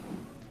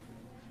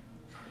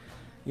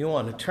You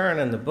want to turn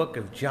in the book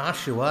of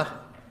Joshua.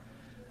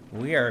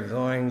 We are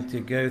going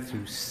to go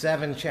through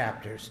 7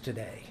 chapters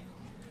today.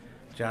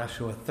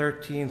 Joshua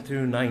 13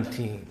 through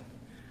 19.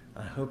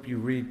 I hope you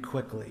read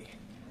quickly.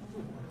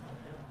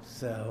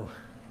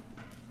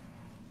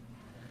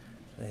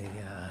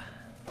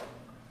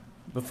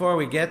 Before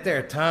we get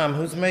there, Tom,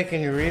 who's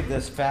making you read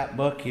this fat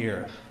book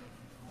here?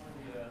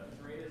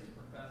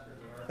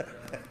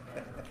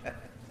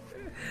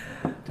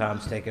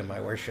 Tom's taking my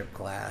worship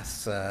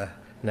class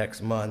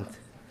next month.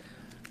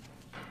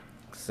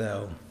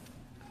 So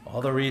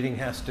all the reading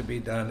has to be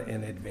done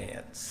in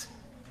advance.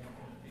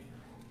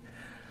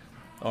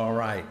 All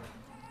right.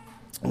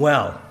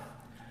 Well,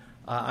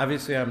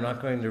 obviously I'm not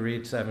going to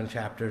read 7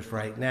 chapters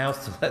right now,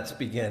 so let's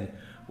begin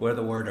with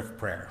a word of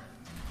prayer.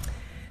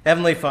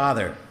 Heavenly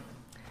Father,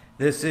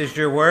 this is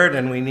your word,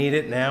 and we need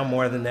it now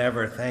more than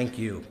ever. Thank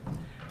you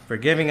for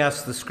giving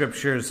us the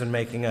scriptures and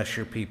making us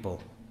your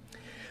people.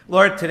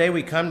 Lord, today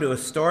we come to a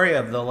story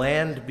of the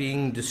land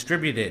being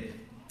distributed,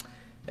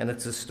 and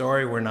it's a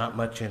story we're not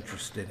much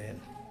interested in.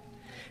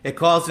 It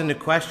calls into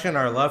question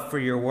our love for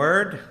your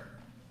word,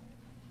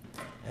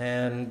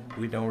 and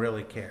we don't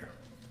really care.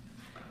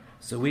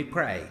 So we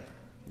pray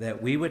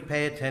that we would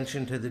pay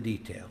attention to the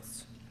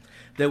details,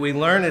 that we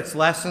learn its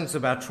lessons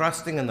about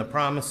trusting in the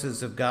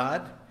promises of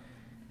God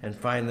and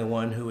find the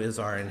one who is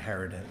our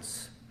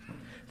inheritance.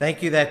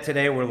 Thank you that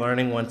today we're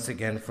learning once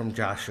again from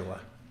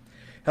Joshua.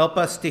 Help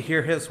us to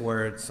hear his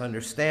words,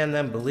 understand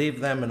them, believe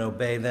them, and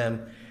obey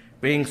them,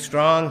 being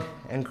strong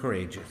and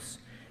courageous,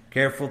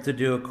 careful to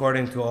do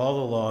according to all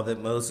the law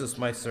that Moses,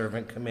 my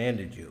servant,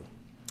 commanded you.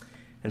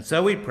 And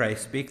so we pray,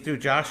 speak through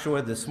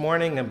Joshua this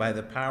morning, and by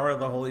the power of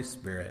the Holy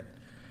Spirit,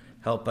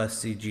 help us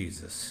see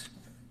Jesus.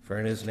 For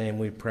in his name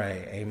we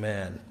pray,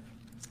 amen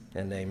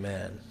and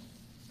amen.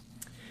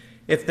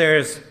 If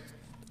there's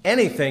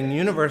anything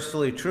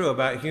universally true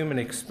about human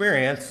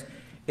experience,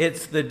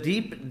 it's the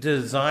deep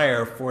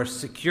desire for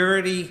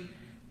security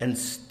and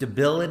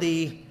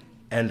stability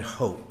and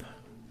hope.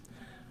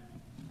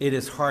 It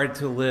is hard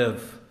to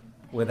live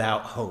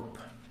without hope.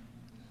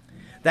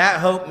 That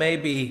hope may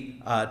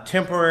be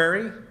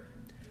temporary,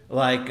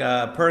 like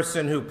a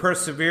person who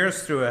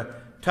perseveres through a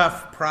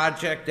tough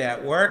project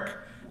at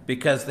work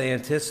because they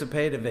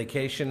anticipate a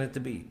vacation at the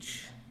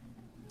beach.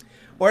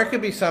 Or it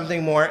could be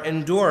something more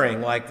enduring,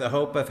 like the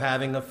hope of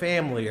having a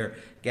family or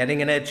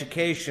getting an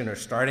education or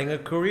starting a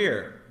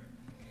career.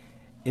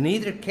 In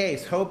either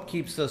case, hope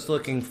keeps us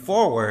looking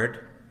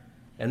forward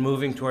and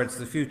moving towards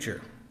the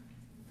future.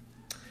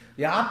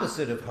 The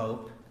opposite of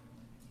hope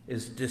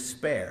is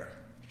despair,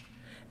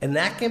 and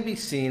that can be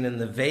seen in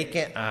the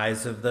vacant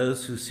eyes of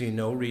those who see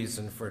no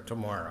reason for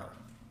tomorrow.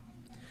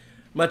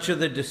 Much of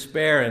the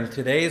despair in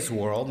today's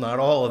world, not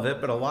all of it,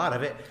 but a lot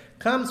of it,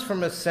 comes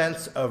from a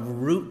sense of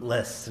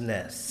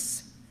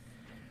rootlessness.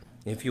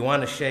 If you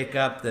want to shake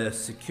up the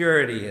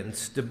security and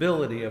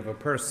stability of a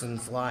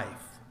person's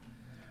life,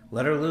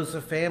 let her lose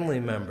a family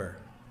member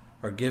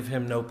or give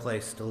him no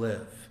place to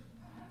live.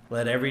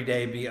 Let every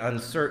day be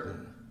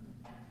uncertain.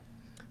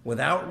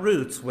 Without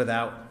roots,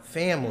 without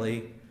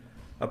family,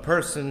 a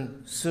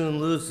person soon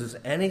loses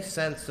any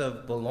sense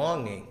of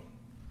belonging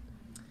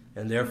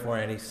and therefore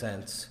any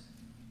sense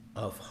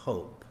of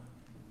hope.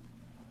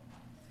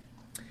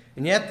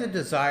 And yet the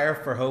desire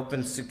for hope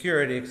and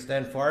security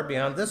extend far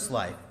beyond this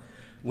life.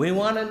 We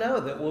want to know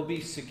that we'll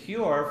be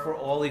secure for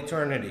all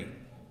eternity.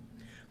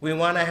 We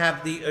want to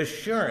have the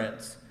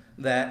assurance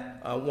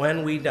that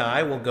when we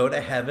die, we'll go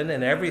to heaven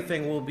and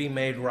everything will be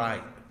made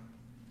right.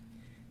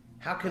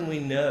 How can we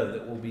know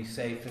that we'll be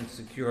safe and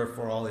secure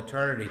for all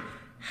eternity?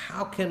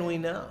 How can we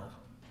know?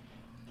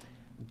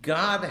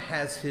 God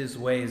has his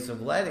ways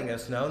of letting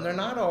us know, and they're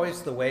not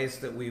always the ways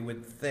that we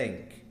would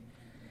think.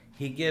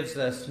 He gives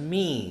us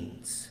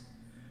means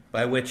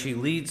by which he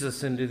leads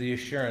us into the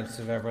assurance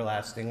of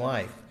everlasting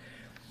life.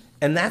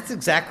 And that's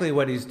exactly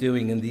what he's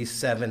doing in these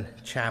 7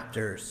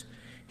 chapters.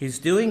 He's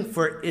doing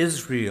for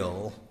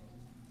Israel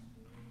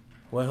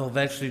what he'll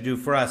eventually do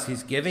for us.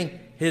 He's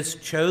giving his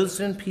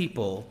chosen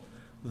people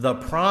the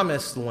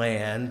promised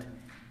land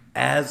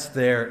as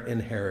their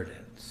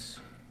inheritance.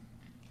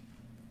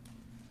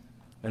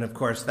 And of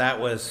course, that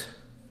was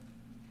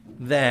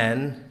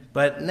then,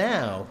 but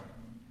now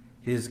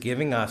he's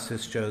giving us,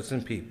 his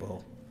chosen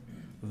people,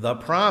 the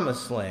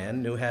promised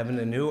land, new heaven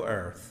and new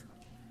earth,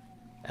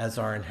 as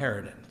our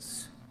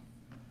inheritance.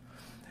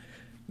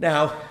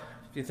 Now,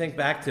 if you think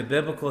back to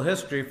biblical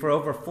history, for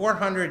over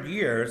 400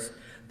 years,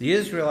 the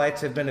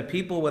Israelites have been a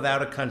people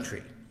without a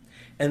country.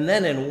 And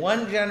then in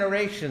one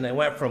generation, they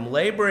went from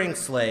laboring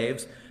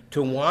slaves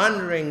to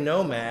wandering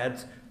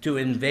nomads to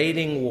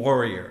invading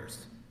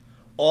warriors,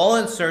 all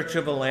in search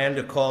of a land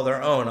to call their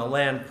own, a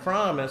land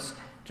promised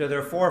to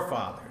their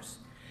forefathers.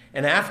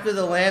 And after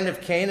the land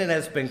of Canaan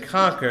has been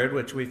conquered,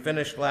 which we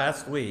finished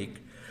last week,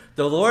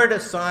 the Lord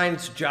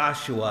assigns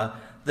Joshua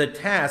the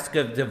task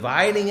of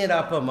dividing it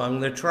up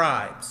among the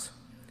tribes.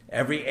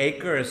 Every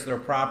acre is their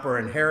proper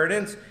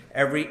inheritance.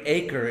 Every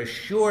acre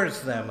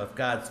assures them of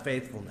God's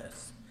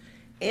faithfulness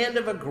and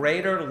of a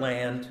greater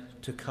land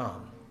to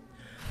come.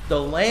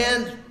 The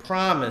land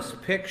promise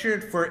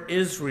pictured for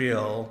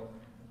Israel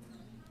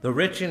the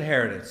rich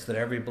inheritance that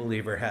every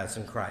believer has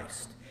in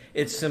Christ.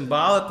 It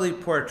symbolically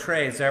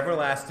portrays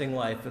everlasting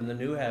life in the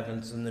new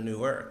heavens and the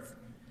new earth.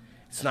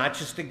 It's not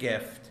just a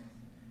gift,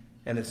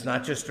 and it's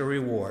not just a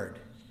reward.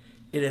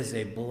 It is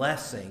a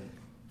blessing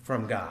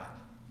from God.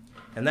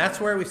 And that's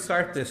where we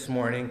start this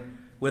morning,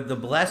 with the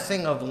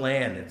blessing of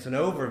land. It's an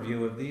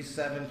overview of these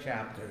 7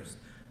 chapters,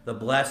 the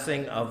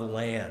blessing of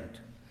land.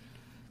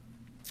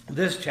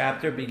 This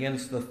chapter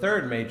begins the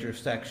 3rd major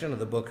section of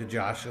the book of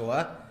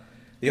Joshua.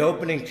 The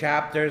opening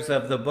chapters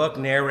of the book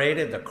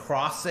narrated the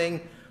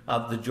crossing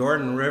of the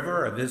Jordan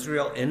River of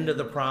Israel into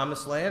the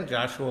Promised Land,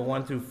 Joshua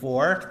 1 through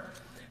 4.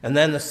 And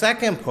then the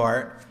second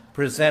part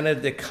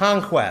presented the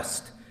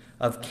conquest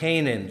of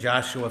Canaan,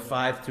 Joshua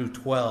 5 through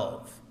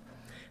 12.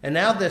 And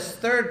now this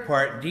third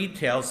part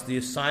details the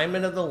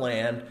assignment of the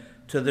land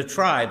to the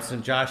tribes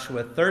in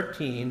Joshua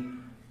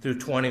 13 through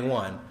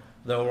 21,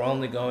 though we're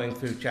only going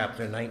through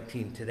chapter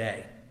 19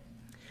 today.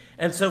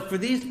 And so for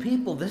these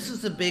people, this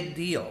is a big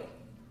deal.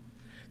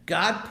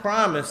 God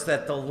promised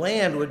that the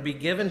land would be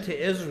given to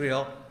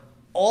Israel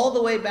all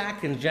the way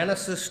back in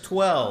Genesis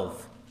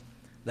 12.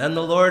 Then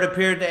the Lord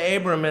appeared to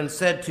Abram and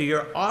said, "To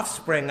your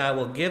offspring I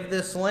will give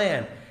this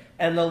land."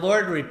 And the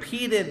Lord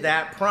repeated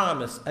that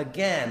promise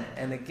again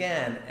and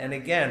again and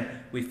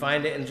again. We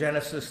find it in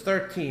Genesis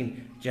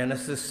 13,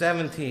 Genesis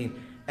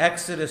 17,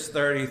 Exodus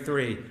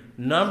 33,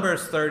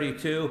 Numbers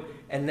 32,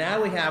 and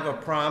now we have a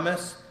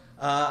promise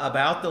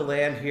about the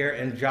land here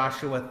in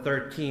Joshua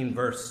 13,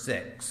 verse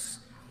 6.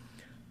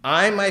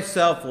 "I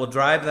myself will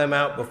drive them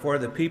out before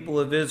the people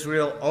of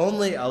Israel,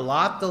 only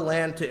allot the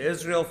land to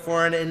Israel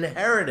for an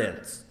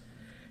inheritance,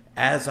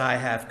 as I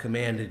have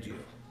commanded you."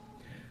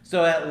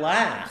 So at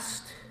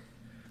last,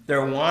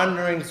 their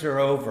wanderings are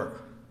over.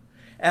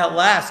 At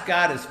last,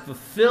 God is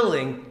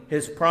fulfilling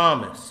his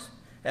promise.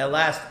 At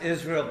last,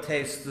 Israel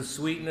tastes the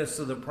sweetness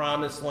of the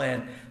promised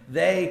land.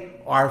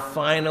 They are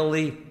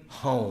finally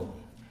home.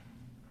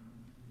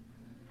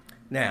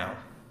 Now,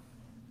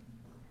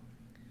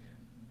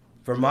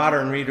 for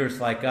modern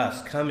readers like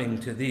us, coming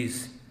to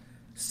these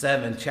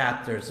 7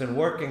 chapters and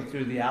working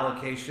through the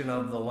allocation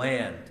of the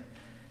land,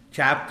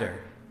 chapter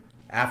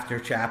after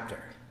chapter,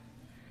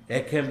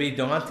 it can be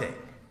daunting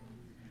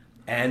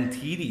and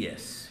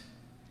tedious,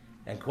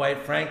 and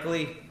quite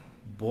frankly,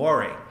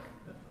 boring.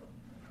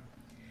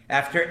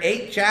 After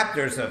 8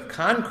 chapters of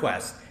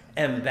conquest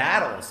and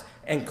battles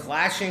and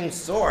clashing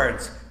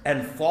swords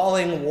and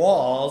falling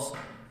walls,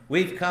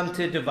 we've come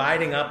to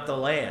dividing up the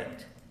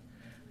land.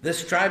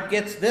 This tribe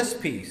gets this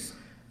piece,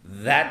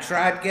 that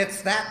tribe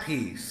gets that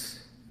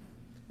piece.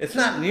 It's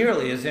not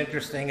nearly as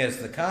interesting as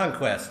the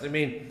conquest. I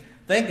mean,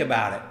 think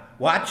about it.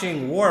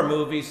 Watching war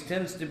movies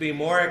tends to be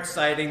more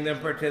exciting than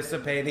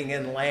participating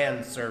in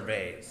land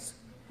surveys.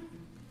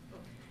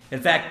 In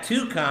fact,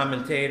 2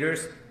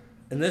 commentators,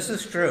 and this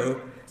is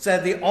true,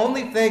 said the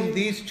only thing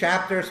these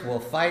chapters will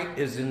fight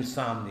is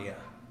insomnia.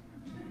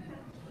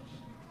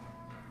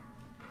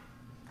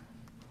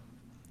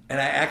 And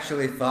I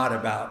actually thought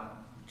about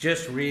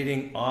just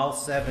reading all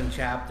 7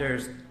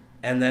 chapters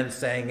and then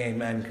saying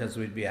amen because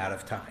we'd be out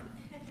of time.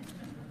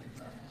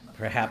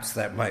 Perhaps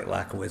that might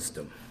lack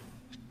wisdom.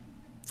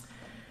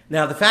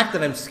 Now, the fact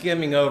that I'm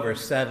skimming over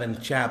 7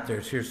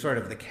 chapters, here's sort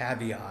of the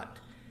caveat,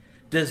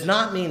 does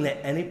not mean that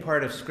any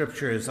part of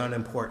Scripture is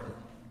unimportant.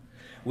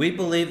 We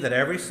believe that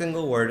every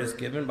single word is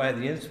given by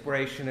the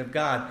inspiration of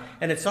God,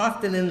 and it's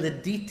often in the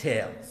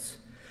details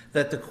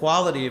that the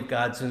quality of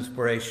God's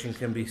inspiration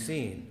can be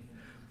seen.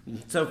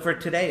 So for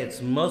today,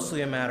 it's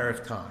mostly a matter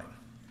of time.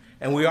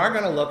 And we are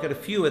going to look at a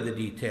few of the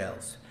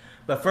details.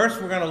 But first,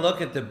 we're going to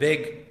look at the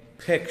big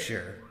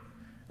picture.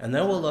 And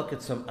then we'll look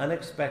at some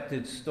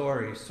unexpected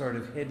stories sort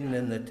of hidden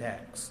in the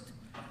text.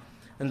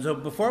 And so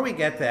before we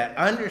get that,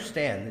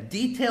 understand the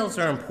details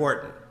are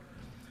important.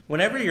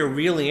 Whenever you're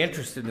really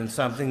interested in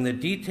something, the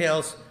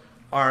details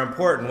are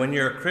important. When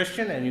you're a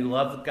Christian and you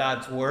love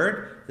God's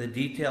word, the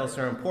details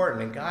are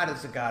important. And God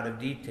is a God of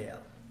detail.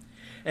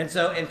 And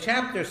so in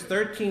chapters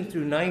 13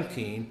 through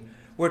 19,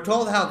 we're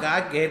told how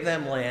God gave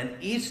them land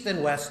east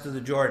and west of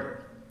the Jordan.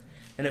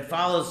 And it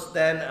follows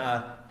then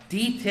a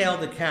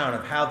detailed account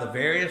of how the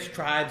various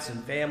tribes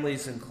and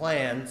families and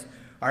clans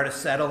are to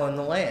settle in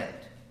the land.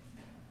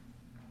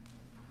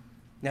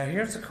 Now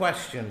here's a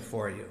question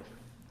for you.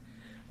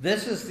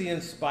 This is the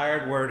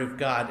inspired word of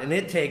God, and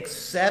it takes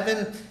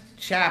 7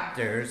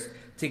 chapters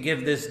to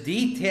give this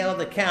detailed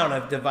account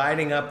of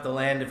dividing up the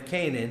land of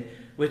Canaan,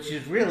 which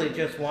is really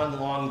just one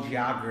long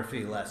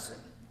geography lesson.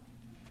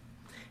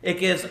 It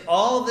gives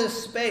all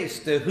this space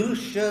to who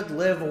should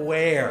live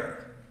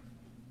where.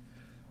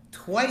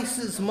 Twice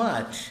as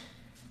much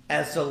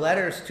as the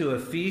letters to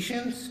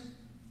Ephesians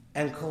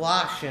and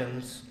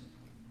Colossians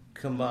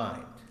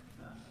combined.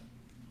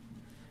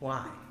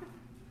 Why?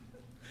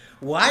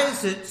 Why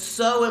is it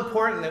so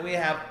important that we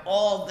have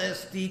all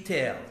this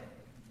detail?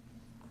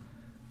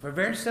 For a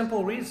very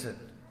simple reason.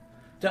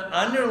 To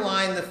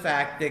underline the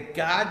fact that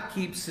God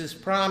keeps his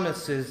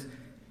promises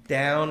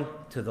down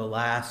to the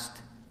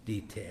last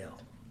detail.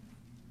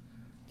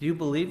 Do you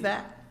believe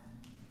that?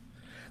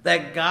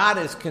 That God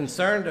is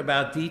concerned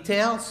about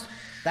details?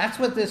 That's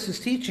what this is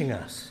teaching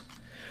us.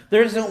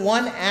 There isn't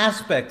one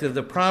aspect of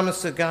the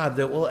promise of God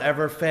that will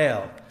ever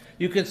fail.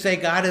 You could say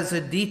God is a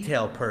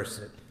detail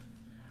person.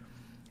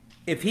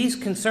 If he's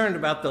concerned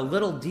about the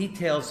little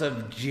details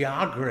of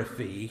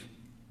geography,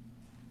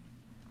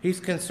 he's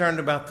concerned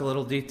about the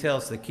little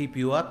details that keep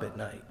you up at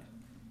night.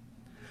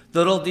 The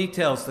little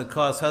details that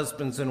cause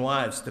husbands and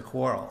wives to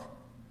quarrel.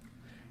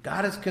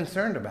 God is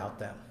concerned about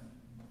them.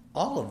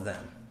 All of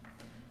them.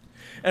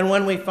 And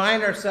when we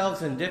find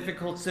ourselves in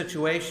difficult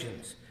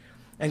situations,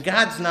 and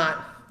God's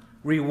not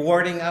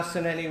rewarding us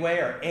in any way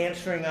or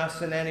answering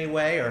us in any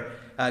way or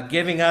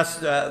giving us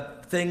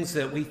things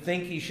that we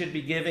think he should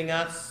be giving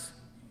us,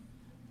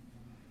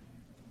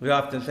 we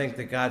often think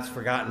that God's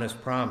forgotten his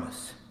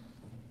promise.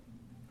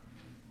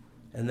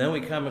 And then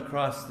we come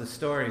across the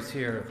stories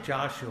here of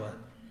Joshua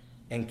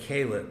and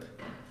Caleb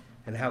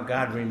and how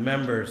God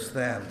remembers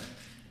them.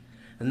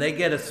 And they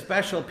get a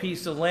special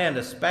piece of land,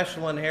 a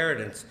special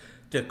inheritance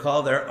to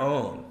call their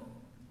own.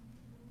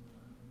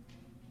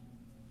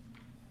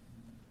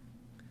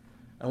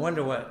 I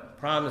wonder what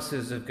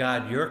promises of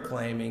God you're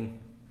claiming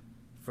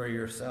for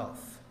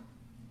yourself.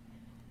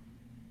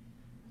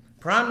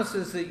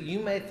 Promises that you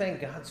may think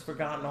God's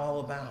forgotten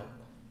all about.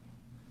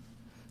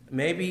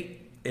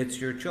 Maybe it's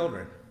your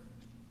children.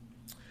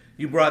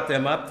 You brought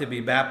them up to be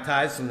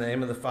baptized in the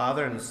name of the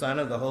Father and the Son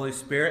and the Holy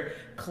Spirit,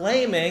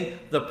 claiming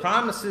the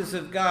promises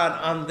of God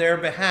on their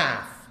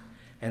behalf.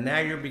 And now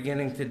you're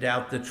beginning to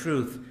doubt the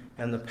truth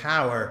and the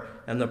power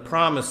and the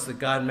promise that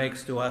God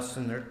makes to us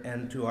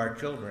and to our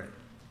children.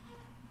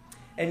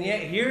 And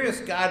yet here is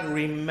God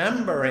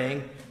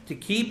remembering to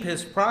keep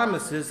his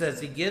promises as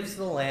he gives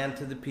the land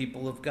to the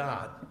people of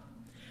God.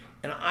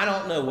 And I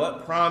don't know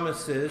what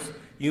promises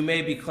you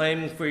may be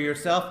claiming for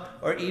yourself,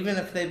 or even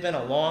if they've been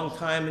a long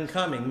time in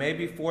coming,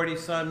 maybe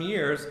 40-some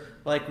years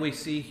like we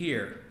see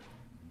here.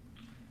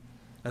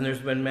 And there's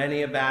been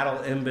many a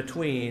battle in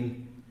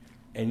between,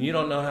 and you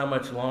don't know how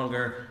much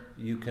longer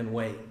you can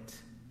wait.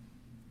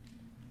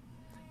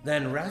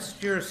 Then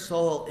rest your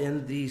soul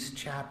in these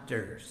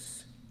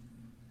chapters,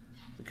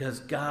 because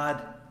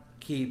God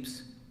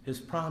keeps his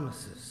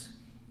promises.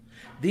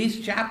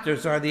 These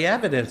chapters are the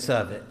evidence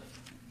of it.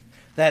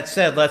 That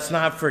said, let's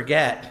not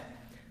forget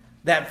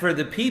that for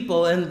the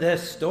people in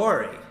this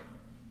story,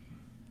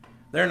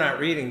 they're not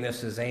reading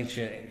this as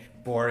ancient,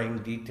 boring,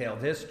 detailed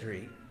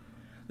history.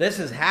 This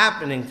is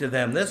happening to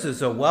them. This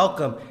is a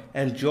welcome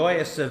and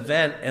joyous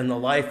event in the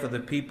life of the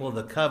people of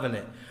the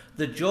covenant.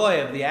 The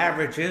joy of the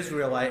average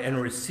Israelite in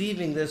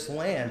receiving this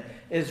land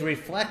is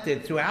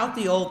reflected throughout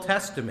the Old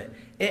Testament.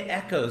 It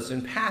echoes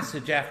in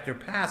passage after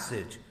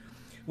passage.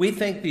 We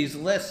think these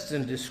lists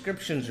and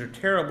descriptions are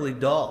terribly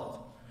dull.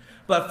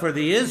 But for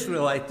the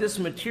Israelite, this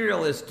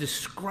material is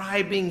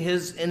describing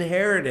his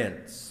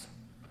inheritance.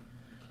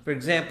 For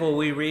example,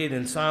 we read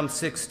in Psalm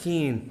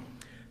 16,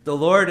 "The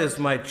Lord is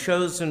my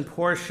chosen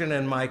portion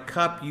and my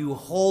cup. You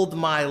hold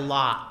my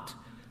lot."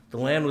 The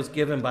land was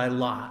given by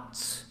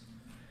lots.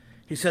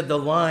 He said, "The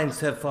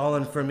lines have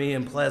fallen for me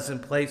in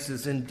pleasant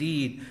places.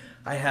 Indeed,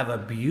 I have a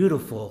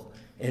beautiful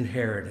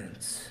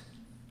inheritance."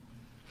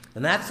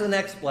 And that's the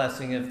next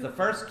blessing. If the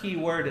first key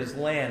word is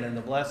land and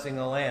the blessing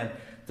of land,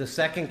 the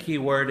second key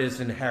word is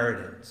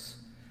inheritance.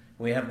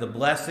 We have the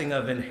blessing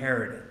of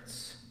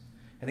inheritance.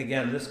 And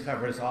again, this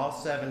covers all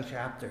 7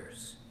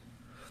 chapters.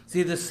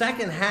 See, the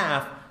second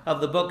half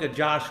of the book of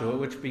Joshua,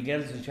 which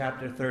begins in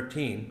chapter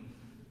 13,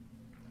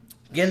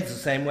 begins the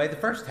same way the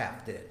first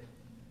half did,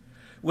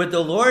 with the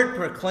Lord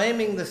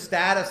proclaiming the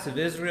status of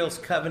Israel's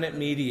covenant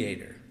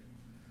mediator.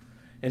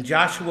 In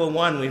Joshua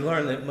 1, we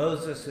learn that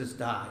Moses has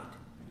died.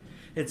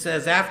 It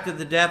says, "After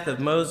the death of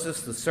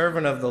Moses, the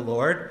servant of the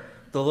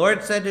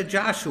Lord said to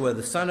Joshua,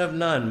 the son of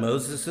Nun,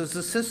 Moses'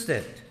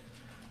 assistant,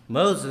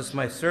 'Moses,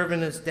 my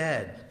servant, is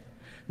dead.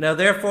 Now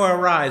therefore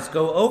arise,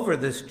 go over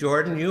this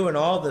Jordan, you and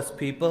all this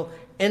people,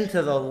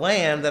 into the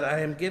land that I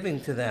am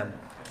giving to them,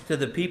 to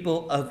the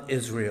people of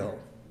Israel.'"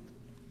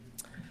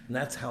 And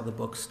that's how the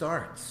book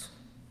starts.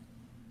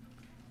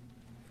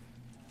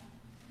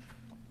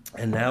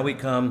 And now we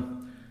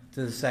come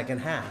to the second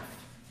half,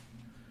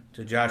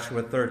 to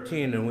Joshua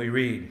 13, and we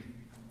read,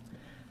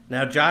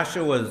 "Now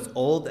Joshua was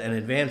old and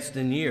advanced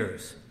in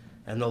years,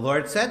 and the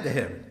Lord said to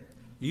him,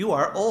 'You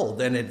are old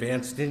and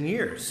advanced in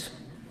years,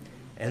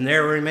 and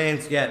there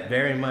remains yet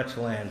very much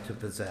land to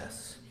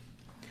possess.'"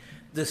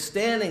 The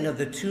standing of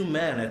the 2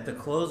 men at the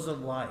close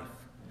of life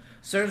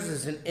serves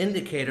as an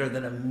indicator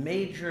that a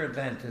major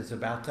event is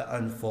about to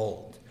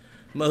unfold.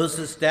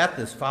 Moses' death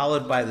is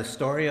followed by the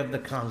story of the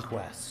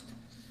conquest,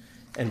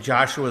 and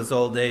Joshua's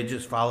old age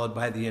is followed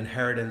by the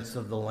inheritance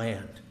of the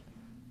land.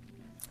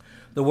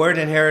 The word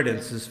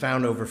inheritance is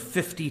found over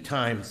 50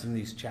 times in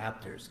these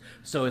chapters,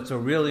 so it's a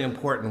really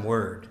important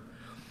word.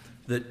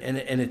 And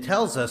it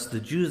tells us the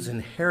Jews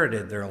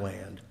inherited their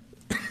land.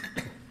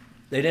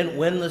 They didn't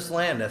win this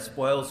land as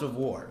spoils of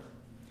war,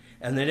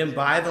 and they didn't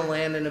buy the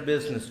land in a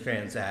business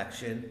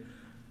transaction.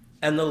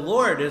 And the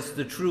Lord is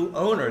the true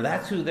owner.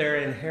 That's who they're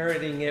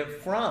inheriting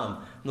it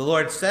from. The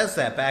Lord says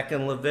that back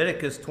in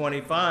Leviticus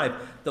 25.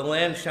 The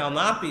land shall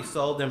not be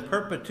sold in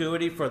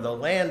perpetuity, for the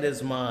land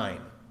is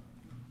mine.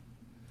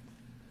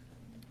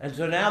 And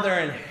so now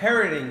they're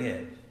inheriting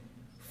it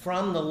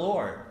from the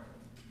Lord.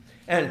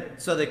 And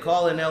so they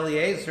call in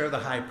Eleazar, the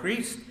high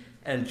priest,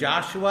 and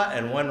Joshua,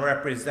 and one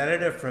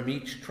representative from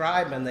each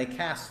tribe, and they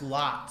cast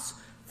lots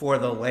for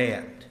the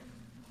land.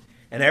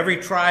 And every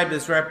tribe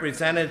is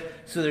represented,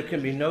 so there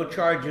can be no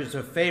charges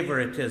of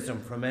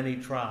favoritism from any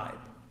tribe.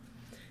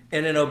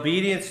 And in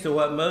obedience to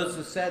what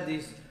Moses said,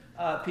 these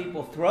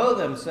people throw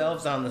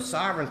themselves on the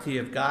sovereignty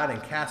of God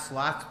and cast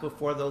lots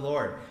before the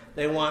Lord.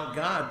 They want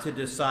God to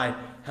decide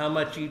how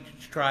much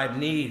each tribe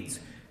needs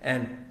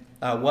and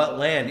what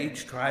land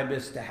each tribe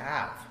is to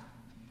have.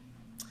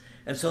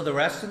 And so the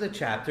rest of the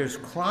chapters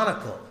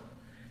chronicle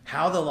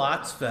how the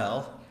lots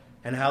fell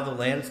and how the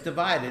land's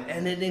divided.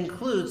 And it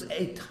includes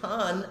a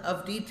ton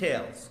of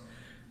details.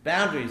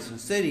 Boundaries and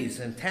cities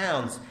and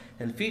towns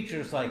and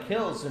features like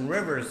hills and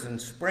rivers and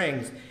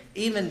springs,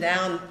 even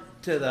down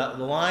to the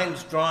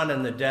lines drawn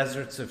in the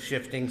deserts of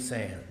shifting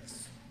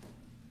sands.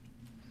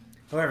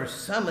 However,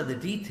 some of the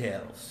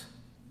details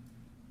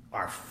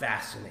are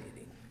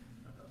fascinating.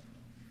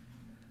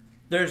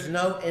 There's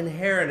no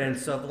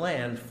inheritance of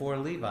land for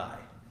Levi.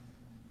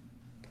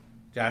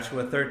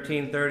 Joshua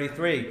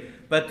 13:33.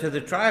 But to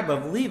the tribe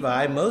of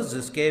Levi,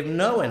 Moses gave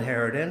no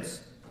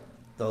inheritance.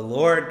 The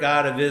Lord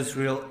God of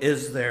Israel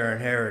is their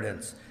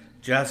inheritance,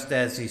 just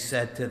as he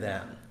said to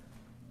them.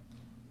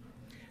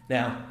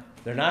 Now,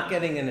 they're not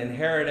getting an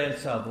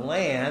inheritance of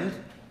land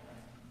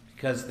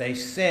because they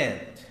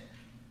sinned.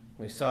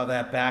 We saw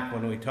that back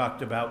when we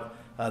talked about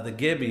the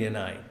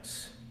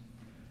Gibeonites.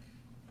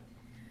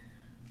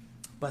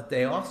 But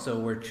they also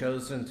were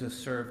chosen to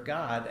serve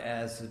God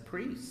as the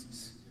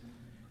priests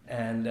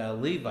and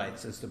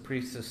Levites as the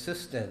priest's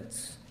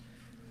assistants.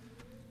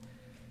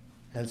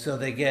 And so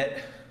they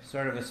get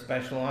sort of a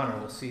special honor.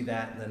 We'll see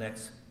that in the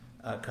next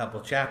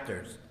couple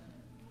chapters.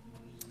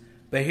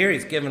 But here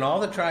he's given all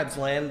the tribes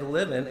land to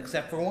live in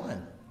except for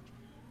one.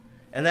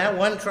 And that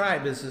one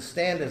tribe is to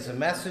stand as a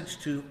message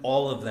to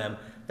all of them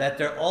that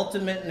their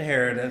ultimate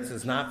inheritance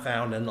is not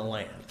found in the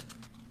land,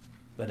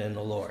 but in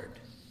the Lord.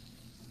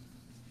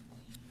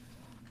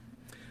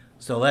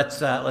 So let's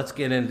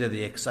get into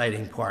the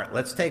exciting part.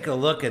 Let's take a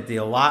look at the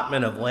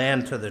allotment of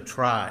land to the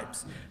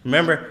tribes.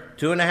 Remember,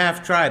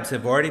 2.5 tribes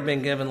have already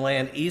been given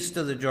land east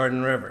of the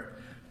Jordan River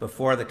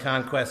before the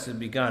conquest had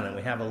begun. And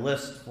we have a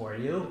list for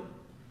you.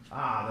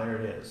 There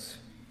it is.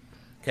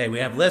 Okay, we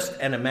have a list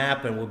and a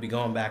map, and we'll be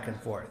going back and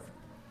forth.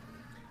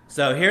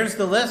 So here's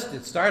the list.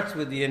 It starts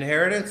with the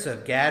inheritance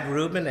of Gad,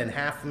 Reuben, and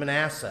half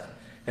Manasseh.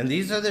 And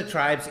these are the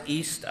tribes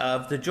east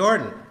of the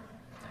Jordan.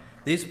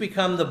 These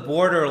become the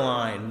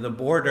borderline, the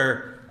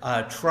border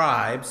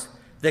tribes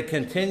that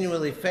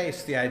continually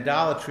face the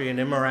idolatry and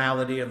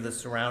immorality of the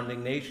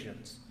surrounding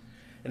nations.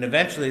 And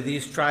eventually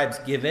these tribes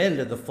give in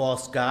to the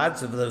false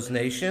gods of those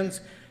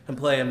nations and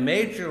play a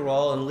major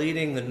role in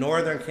leading the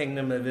northern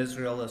kingdom of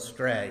Israel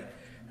astray.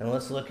 And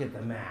let's look at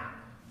the map.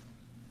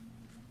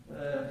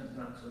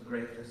 Not so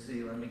great to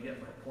see. Let me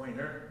get my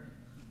pointer.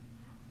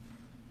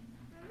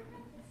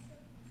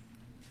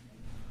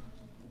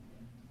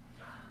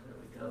 There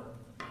we go.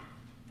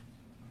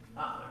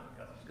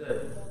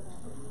 Good.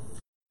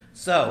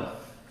 So,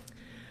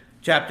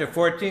 chapter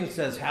 14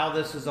 says how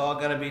this is all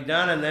going to be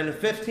done. And then in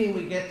 15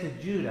 we get to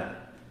Judah.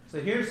 So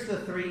here's the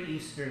 3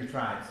 eastern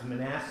tribes,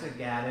 Manasseh,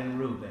 Gad, and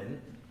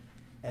Reuben.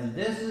 And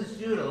this is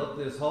Judah. Look,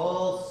 this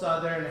whole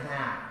southern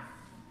half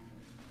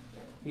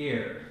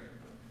here.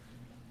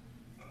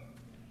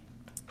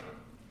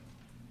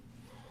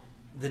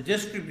 The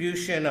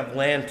distribution of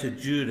land to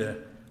Judah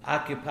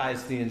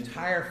occupies the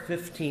entire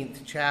 15th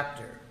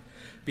chapter,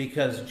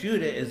 because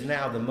Judah is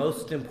now the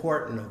most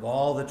important of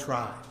all the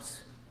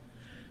tribes.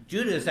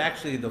 Judah is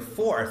actually the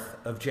 4th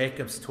of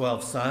Jacob's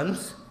 12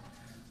 sons,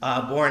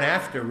 born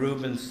after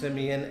Reuben,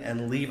 Simeon,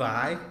 and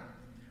Levi.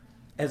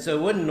 And so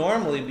it wouldn't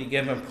normally be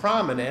given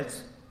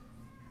prominence,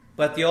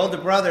 but the older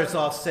brothers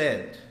all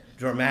sinned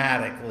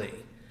dramatically.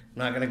 I'm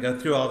not going to go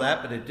through all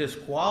that, but it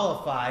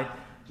disqualified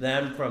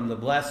them from the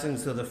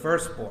blessings of the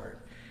firstborn.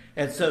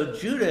 And so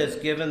Judah is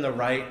given the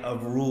right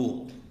of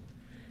rule.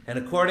 And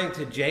according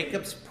to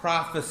Jacob's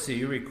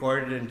prophecy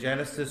recorded in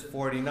Genesis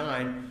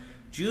 49,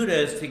 Judah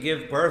is to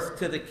give birth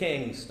to the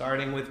king,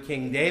 starting with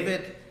King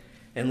David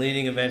and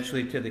leading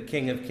eventually to the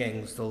King of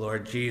Kings, the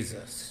Lord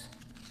Jesus.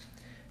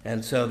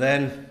 And so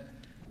then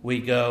we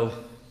go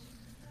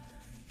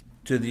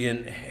to the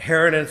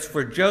inheritance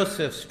for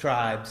Joseph's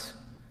tribes,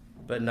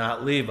 but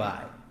not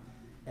Levi.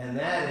 And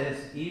that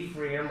is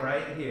Ephraim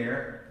right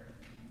here,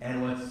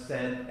 and what's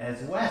said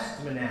as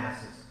West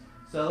Manasseh.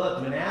 So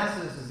look,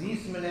 Manassas is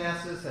East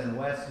Manassas and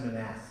West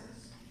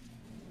Manassas.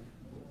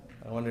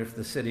 I wonder if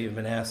the city of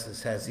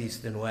Manassas has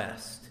East and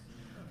West.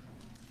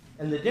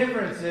 And the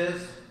difference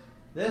is,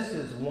 this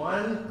is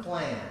one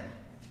clan,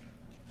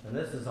 and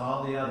this is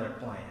all the other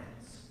clans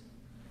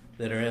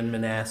that are in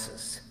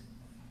Manassas.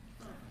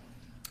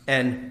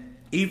 And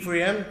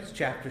Ephraim is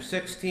chapter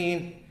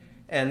 16,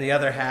 and the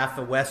other half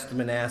of West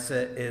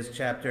Manasseh is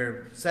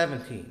chapter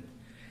 17.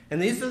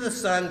 And these are the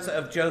sons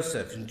of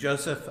Joseph. And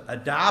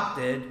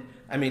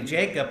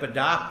Jacob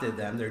adopted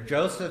them. They're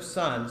Joseph's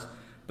sons,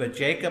 but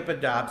Jacob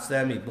adopts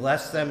them. He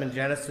blessed them in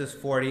Genesis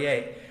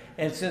 48.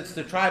 And since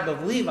the tribe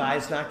of Levi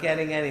is not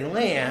getting any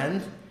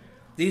land,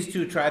 these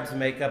two tribes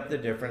make up the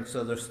difference,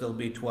 so there'll still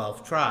be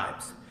 12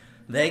 tribes.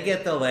 They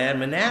get the land.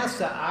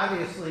 Manasseh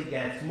obviously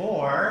gets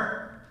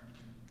more,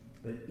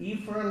 but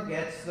Ephraim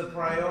gets the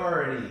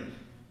priority.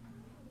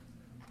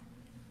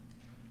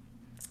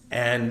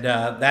 And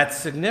that's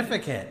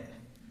significant,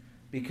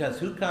 because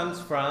who comes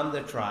from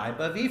the tribe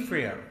of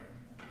Ephraim?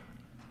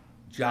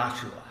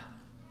 Joshua.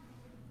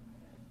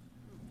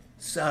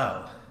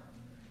 So,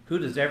 who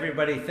does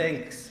everybody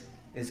think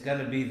is going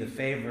to be the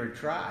favored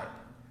tribe?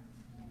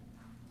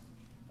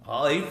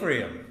 All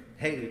Ephraim.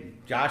 Hey,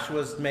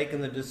 Joshua's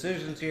making the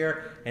decisions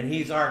here, and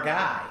he's our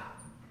guy.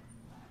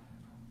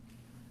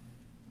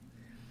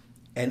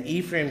 And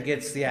Ephraim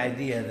gets the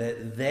idea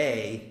that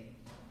they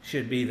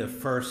should be the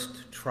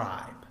first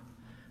tribe.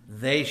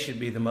 They should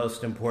be the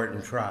most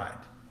important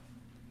tribe.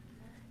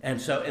 And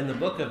so in the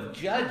book of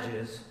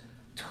Judges,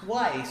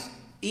 twice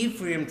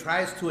Ephraim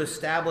tries to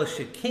establish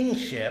a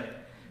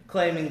kingship,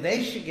 claiming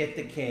they should get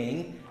the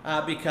king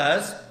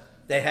because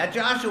they had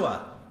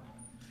Joshua.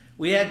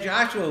 We had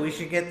Joshua, we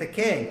should get the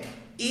king.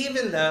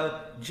 Even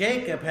though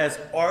Jacob has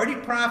already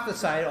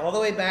prophesied all the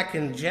way back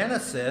in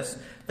Genesis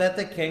that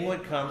the king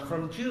would come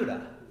from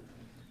Judah.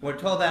 We're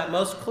told that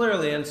most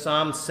clearly in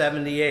Psalm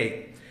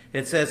 78.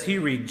 It says, he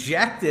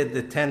rejected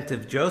the tent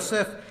of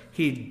Joseph.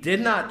 He did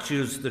not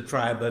choose the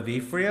tribe of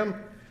Ephraim,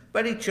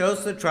 but he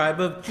chose the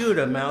tribe of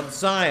Judah, Mount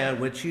Zion,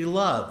 which he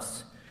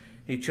loves.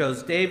 He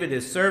chose David,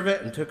 his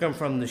servant, and took him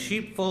from the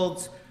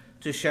sheepfolds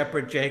to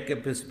shepherd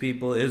Jacob, his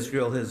people,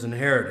 Israel, his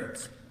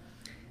inheritance.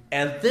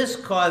 And this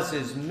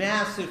causes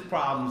massive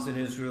problems in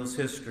Israel's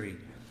history.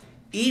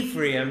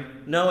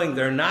 Ephraim, knowing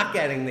they're not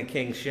getting the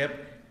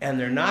kingship and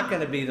they're not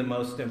going to be the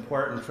most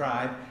important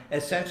tribe,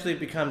 essentially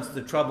becomes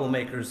the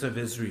troublemakers of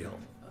Israel.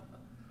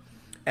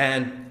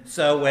 And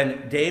so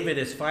when David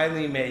is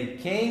finally made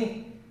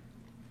king,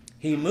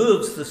 he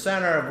moves the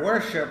center of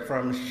worship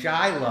from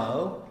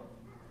Shiloh,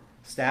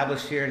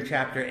 established here in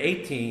chapter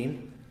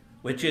 18,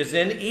 which is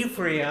in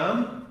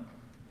Ephraim.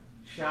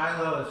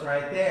 Shiloh is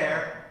right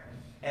there.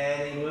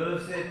 And he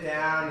moves it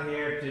down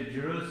here to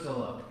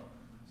Jerusalem.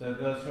 So it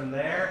goes from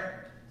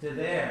there to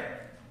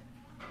there.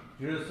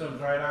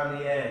 Jerusalem's right on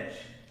the edge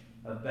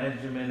of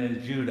Benjamin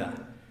and Judah.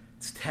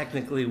 It's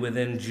technically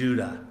within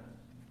Judah.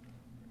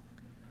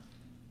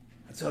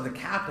 And so the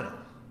capital,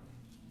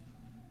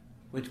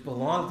 which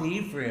belonged to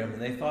Ephraim,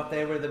 and they thought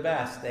they were the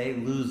best, they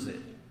lose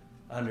it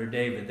under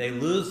David. They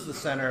lose the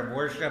center of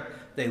worship.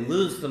 They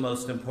lose the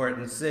most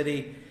important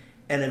city.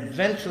 And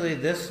eventually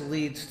this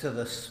leads to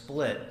the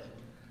split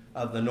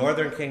of the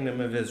northern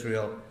kingdom of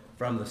Israel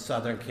from the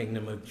southern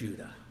kingdom of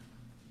Judah.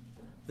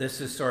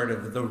 This is sort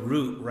of the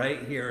root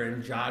right here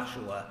in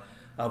Joshua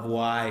of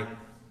why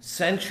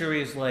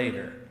centuries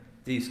later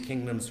these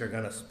kingdoms are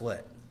going to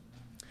split.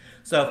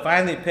 So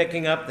finally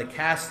picking up the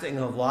casting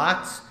of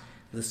lots,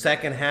 the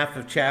second half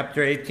of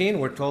chapter 18,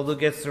 we're told who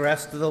gets the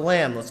rest of the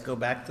land. Let's go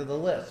back to the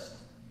list.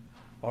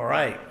 All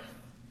right.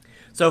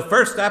 So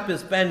first up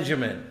is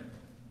Benjamin.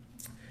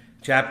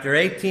 Chapter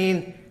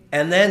 18.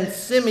 And then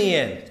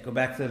Simeon. Let's go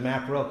back to the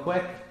map real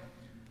quick.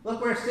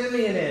 Look where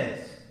Simeon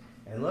is.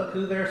 And look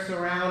who they're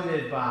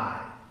surrounded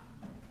by.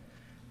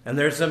 And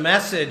there's a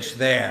message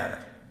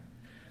there.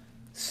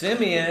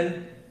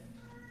 Simeon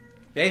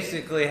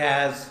basically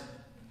has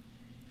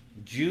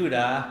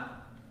Judah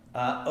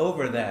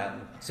over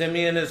them.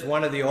 Simeon is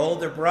one of the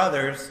older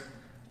brothers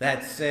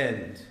that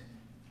sinned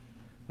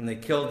when they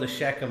killed the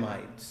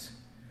Shechemites.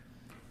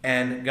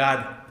 And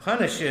God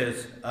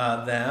punishes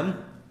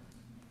them.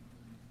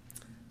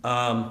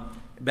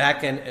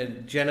 Back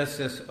in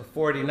Genesis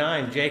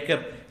 49,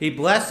 Jacob, he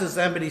blesses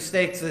them, but he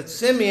states that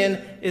Simeon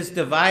is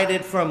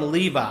divided from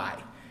Levi.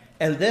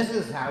 And this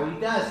is how he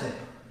does it.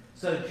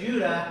 So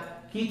Judah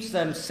keeps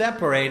them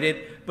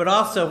separated, but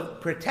also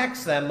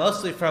protects them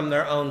mostly from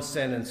their own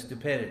sin and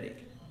stupidity.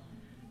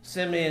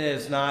 Simeon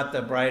is not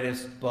the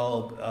brightest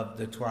bulb of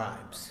the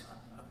tribes.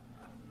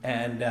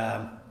 And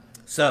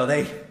so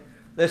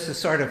this is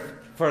sort of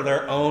for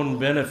their own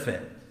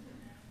benefit.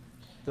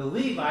 The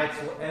Levites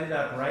will end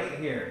up right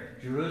here,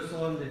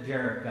 Jerusalem to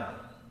Jericho.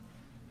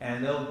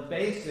 And they'll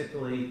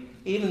basically,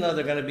 even though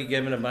they're going to be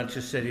given a bunch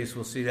of cities,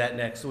 we'll see that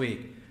next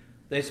week,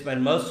 they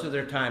spend most of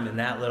their time in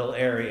that little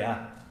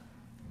area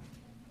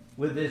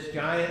with this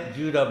giant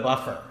Judah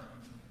buffer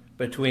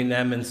between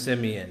them and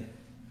Simeon.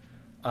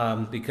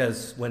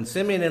 Because when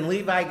Simeon and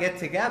Levi get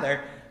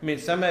together, I mean,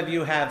 some of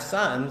you have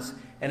sons,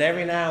 and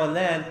every now and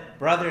then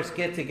brothers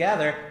get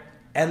together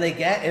and they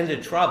get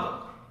into trouble.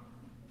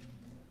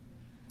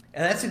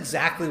 And that's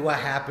exactly what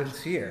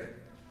happens here.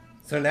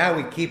 So now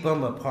we keep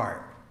them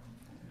apart.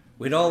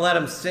 We don't let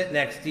them sit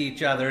next to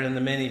each other in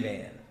the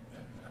minivan.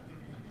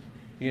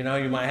 You know,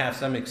 you might have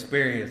some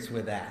experience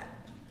with that.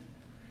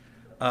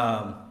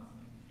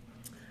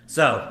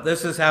 So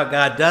this is how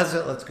God does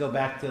it. Let's go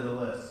back to the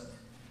list.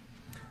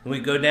 We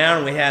go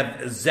down, we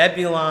have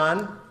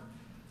Zebulun,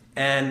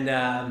 and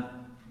they're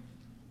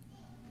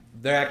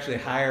actually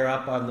higher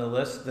up on the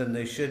list than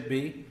they should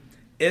be.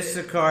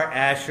 Issachar,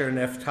 Asher,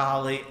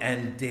 Naphtali,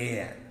 and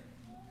Dan.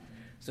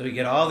 So we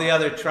get all the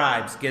other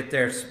tribes get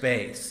their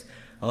space.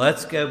 Well,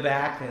 let's go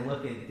back and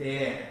look at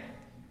Dan.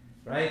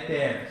 Right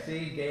there.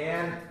 See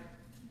Dan?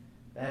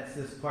 That's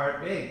this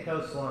part, big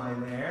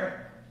coastline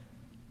there.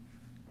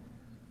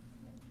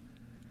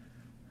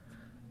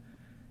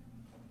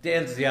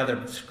 Dan's the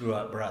other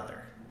screw-up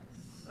brother.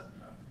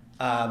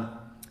 Dan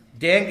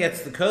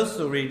gets the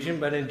coastal region,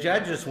 but in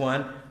Judges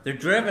 1, they're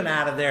driven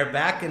out of there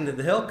back into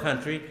the hill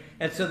country,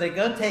 and so they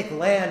go take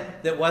land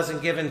that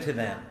wasn't given to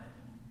them.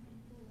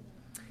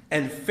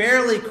 And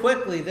fairly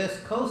quickly, this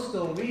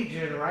coastal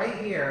region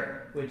right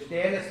here, which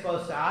Dan is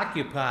supposed to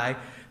occupy,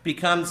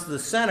 becomes the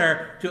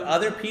center to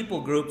other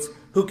people groups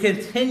who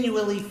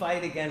continually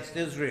fight against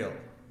Israel.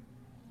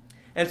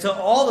 And so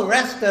all the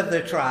rest of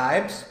the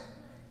tribes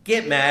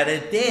get mad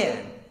at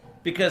Dan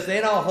because they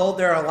don't hold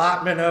their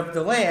allotment of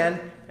the land,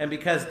 and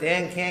because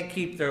Dan can't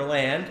keep their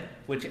land,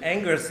 which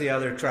angers the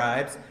other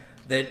tribes,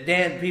 the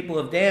people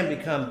of Dan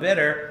become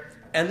bitter,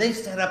 and they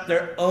set up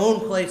their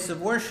own place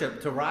of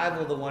worship to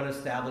rival the one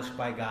established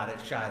by God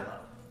at Shiloh.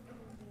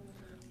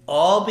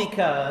 All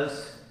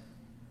because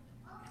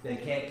they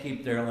can't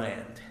keep their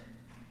land.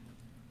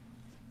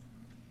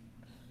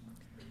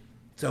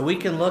 So we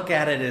can look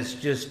at it as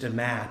just a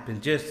map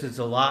and just as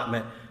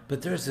allotment,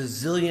 but there's a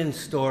zillion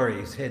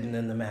stories hidden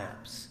in the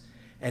maps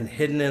and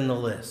hidden in the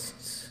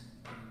lists.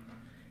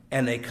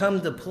 And they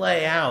come to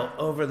play out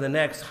over the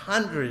next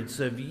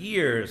hundreds of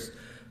years.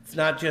 It's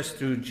not just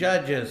through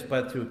Judges,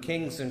 but through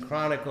Kings and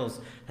Chronicles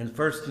and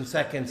 1st and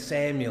 2nd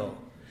Samuel.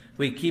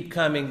 We keep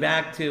coming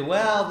back to,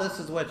 well, this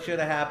is what should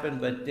have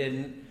happened but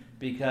didn't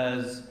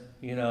because,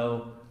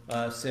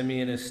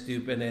 Simeon is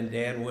stupid and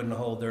Dan wouldn't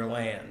hold their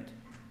land,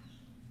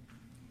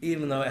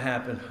 even though it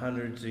happened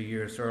hundreds of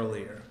years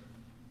earlier.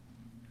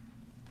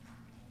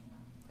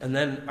 And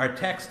then our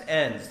text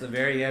ends, the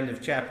very end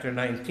of chapter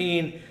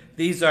 19.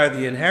 These are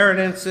the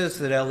inheritances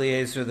that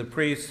Eleazar the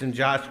priest and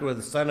Joshua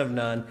the son of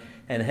Nun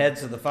and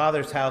heads of the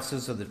fathers'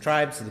 houses of the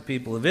tribes of the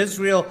people of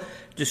Israel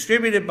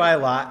distributed by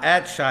lot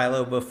at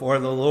Shiloh before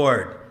the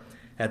Lord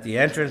at the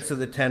entrance of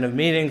the tent of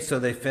meetings, so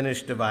they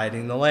finished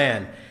dividing the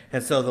land.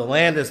 And so the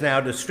land is now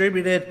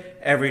distributed.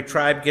 Every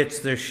tribe gets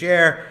their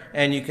share,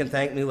 and you can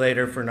thank me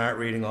later for not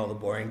reading all the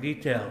boring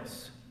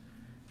details.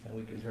 And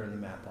we can turn the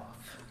map off.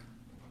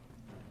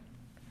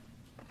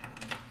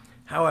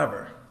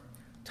 However,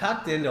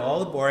 tucked into all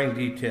the boring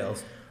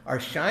details are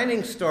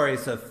shining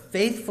stories of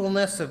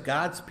faithfulness of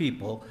God's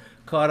people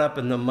caught up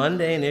in the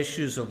mundane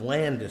issues of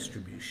land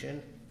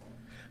distribution.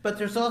 But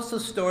there's also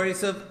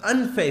stories of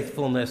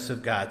unfaithfulness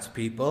of God's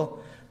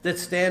people that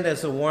stand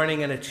as a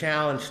warning and a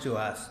challenge to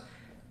us,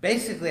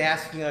 basically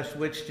asking us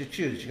which to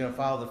choose. You're going to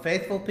follow the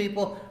faithful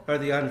people or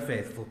the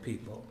unfaithful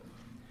people.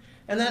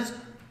 And that's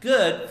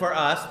good for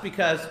us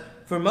because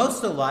for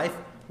most of life,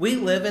 we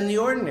live in the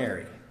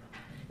ordinary.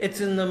 It's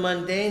in the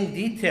mundane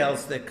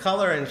details that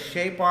color and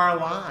shape our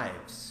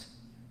lives.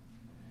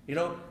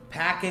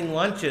 Packing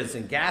lunches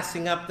and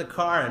gassing up the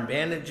car and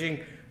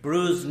bandaging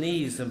bruised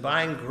knees and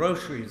buying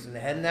groceries and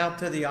heading out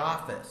to the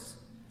office.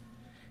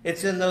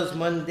 It's in those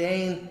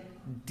mundane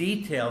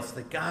details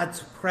that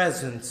God's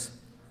presence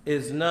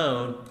is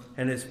known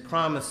and his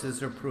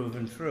promises are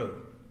proven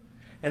true.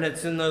 And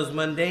it's in those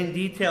mundane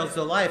details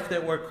of life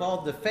that we're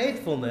called to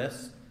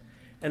faithfulness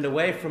and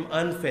away from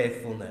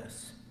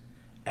unfaithfulness,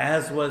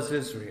 as was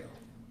Israel.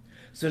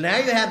 So now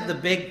you have the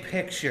big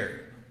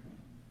picture.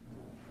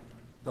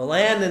 The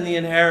land and the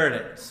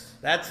inheritance.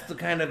 That's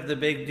the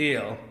big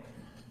deal.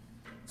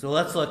 So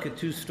let's look at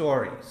two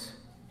stories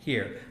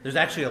here. There's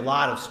actually a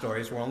lot of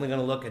stories. We're only going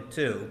to look at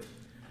two.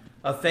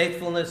 Of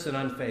faithfulness and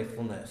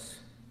unfaithfulness.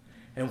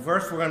 And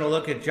first we're going to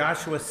look at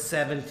Joshua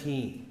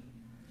 17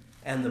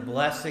 and the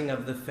blessing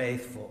of the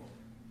faithful.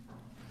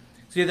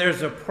 See,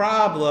 there's a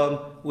problem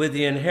with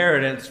the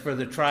inheritance for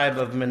the tribe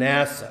of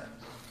Manasseh.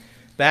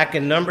 Back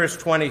in Numbers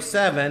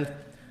 27,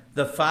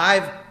 the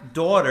 5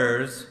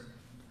 daughters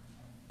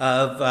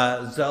of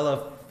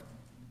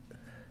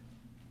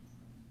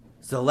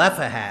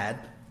Zelophehad,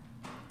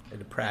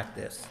 to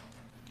practice,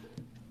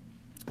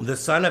 the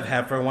son of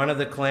Hefer, one of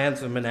the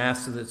clans of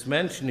Manasseh that's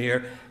mentioned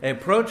here,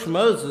 approached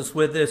Moses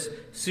with this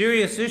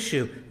serious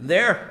issue.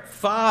 Their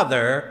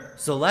father,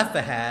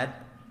 Zelophehad,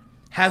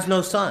 has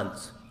no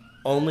sons,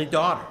 only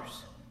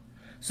daughters.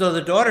 So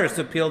the daughters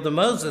appealed to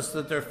Moses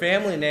that their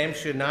family name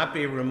should not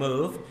be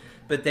removed,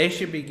 but they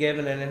should be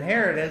given an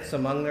inheritance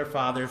among their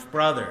father's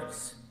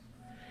brothers.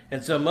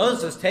 And so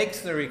Moses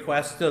takes the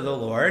request to the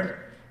Lord,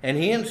 and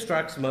he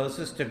instructs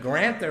Moses to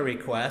grant their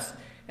request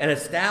and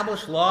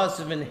establish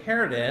laws of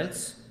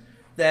inheritance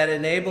that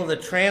enable the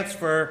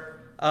transfer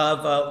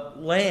of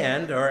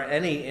land or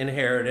any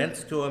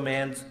inheritance to a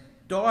man's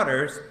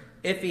daughters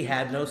if he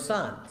had no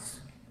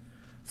sons,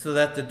 so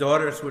that the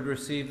daughters would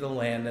receive the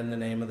land in the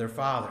name of their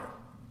father.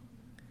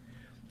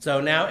 So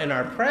now in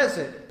our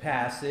present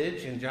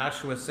passage in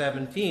Joshua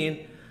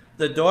 17,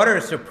 the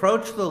daughters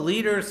approach the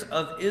leaders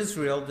of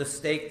Israel to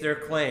stake their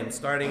claim,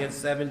 starting at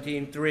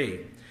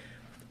 17:3.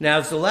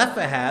 Now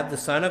Zelophehad, the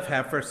son of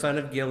Hepher, son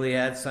of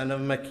Gilead, son of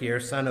Machir,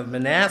 son of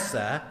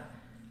Manasseh,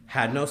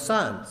 had no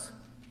sons,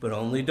 but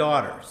only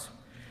daughters.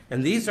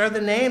 And these are the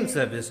names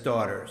of his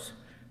daughters: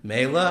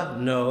 Mela,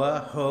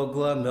 Noah,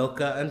 Hoglah,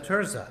 Milcah, and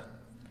Tirzah.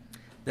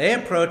 They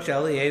approached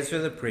Eleazar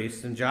the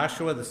priest and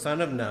Joshua the son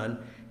of Nun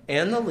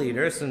and the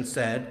leaders and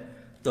said,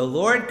 "The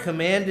Lord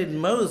commanded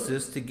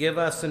Moses to give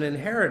us an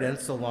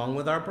inheritance along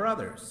with our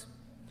brothers.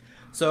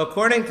 So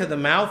according to the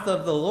mouth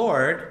of the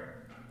Lord,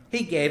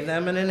 he gave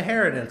them an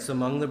inheritance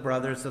among the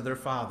brothers of their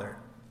father."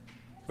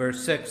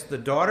 Verse 6, the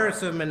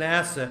daughters of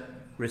Manasseh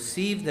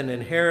received an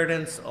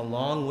inheritance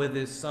along with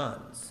his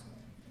sons.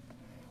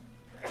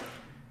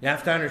 You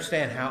have to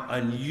understand how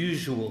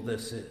unusual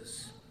this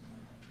is.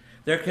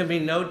 There can be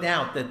no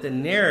doubt that the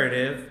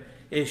narrative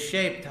is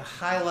shaped to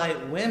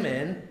highlight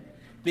women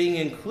being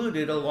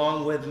included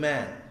along with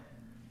men,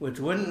 which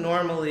wouldn't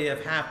normally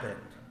have happened,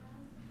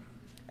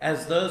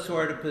 as those who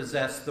are to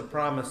possess the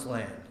promised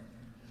land.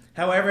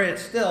 However,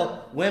 it's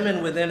still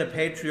women within a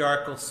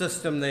patriarchal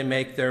system. They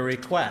make their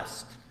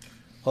request,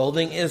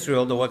 holding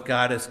Israel to what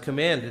God has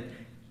commanded,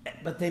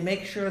 but they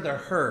make sure they're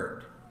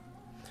heard.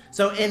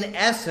 So in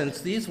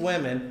essence, these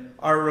women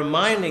are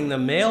reminding the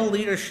male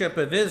leadership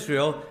of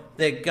Israel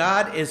that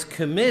God is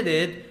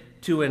committed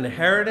to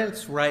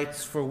inheritance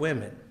rights for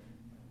women.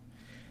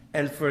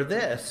 And for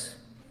this,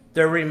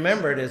 they're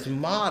remembered as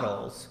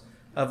models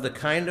of the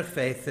kind of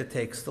faith that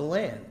takes the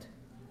land.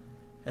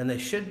 And they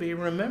should be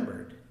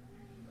remembered.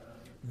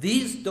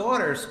 These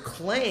daughters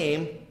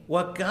claim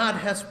what God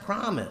has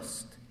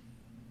promised.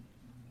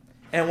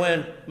 And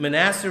when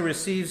Manasseh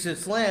receives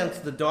its lands,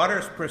 the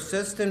daughters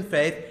persist in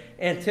faith,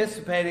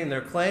 anticipating their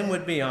claim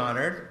would be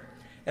honored.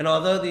 And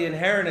although the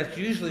inheritance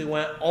usually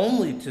went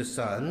only to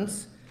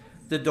sons,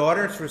 the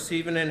daughters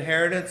receive an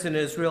inheritance in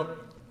Israel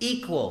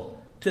equal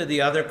to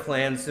the other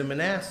clans in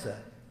Manasseh.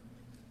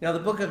 Now, the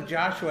book of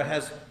Joshua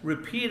has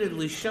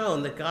repeatedly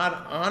shown that God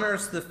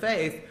honors the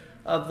faith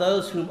of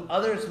those whom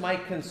others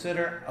might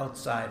consider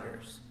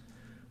outsiders.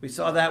 We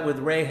saw that with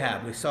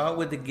Rahab. We saw it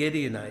with the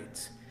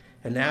Gideonites.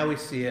 And now we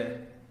see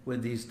it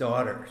with these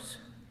daughters.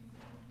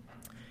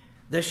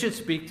 This should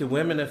speak to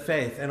women of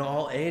faith in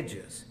all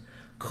ages,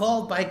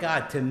 called by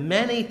God to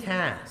many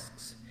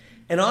tasks.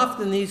 And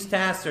often these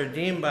tasks are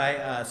deemed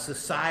by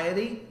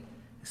society,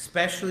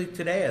 especially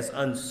today, as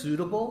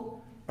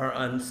unsuitable or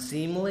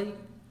unseemly.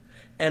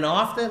 And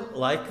often,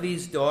 like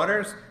these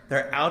daughters,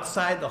 they're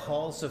outside the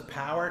halls of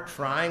power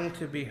trying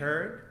to be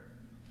heard.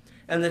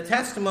 And the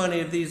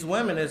testimony of these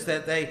women is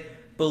that they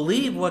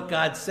believed what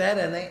God said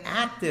and they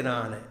acted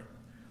on it.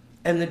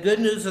 And the good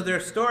news of their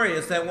story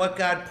is that what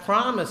God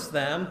promised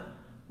them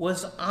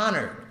was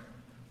honored.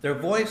 Their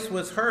voice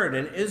was heard,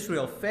 and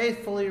Israel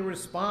faithfully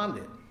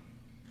responded.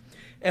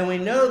 And we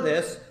know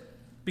this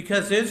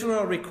because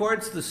Israel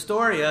records the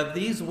story of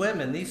these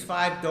women, these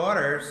 5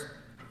 daughters,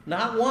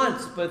 not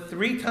once, but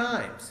 3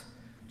 times.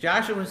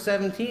 Joshua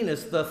 17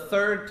 is the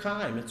 3rd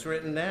time it's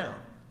written down.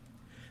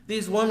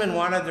 These women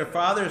wanted their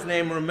father's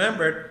name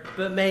remembered,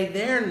 but may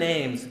their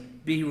names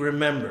be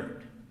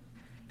remembered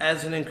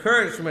as an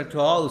encouragement to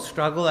all who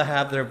struggle to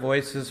have their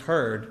voices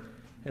heard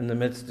in the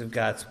midst of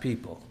God's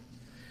people.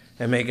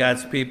 And may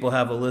God's people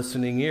have a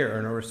listening ear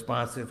and a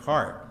responsive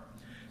heart.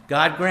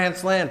 God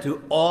grants land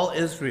to all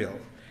Israel,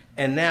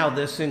 and now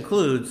this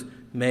includes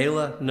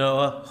Mela,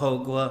 Noah,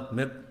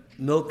 Hoglah,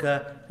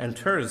 Milcah, and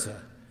Tirzah,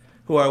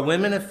 who are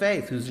women of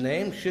faith whose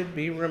names should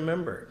be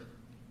remembered.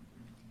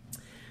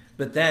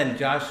 But then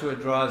Joshua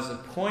draws a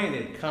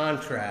pointed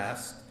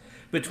contrast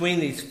between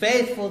these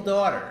faithful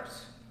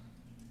daughters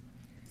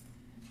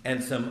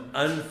and some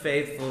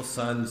unfaithful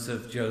sons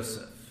of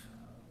Joseph.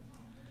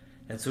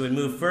 And so we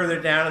move further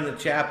down in the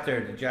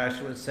chapter to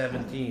Joshua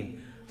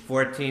 17,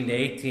 14 to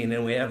 18,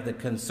 and we have the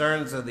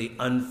concerns of the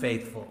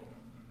unfaithful.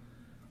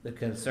 The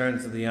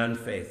concerns of the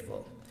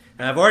unfaithful.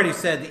 And I've already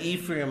said the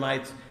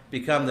Ephraimites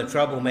become the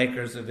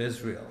troublemakers of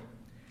Israel.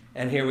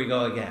 And here we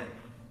go again.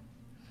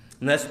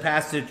 And this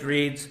passage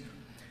reads,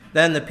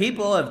 "Then the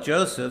people of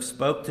Joseph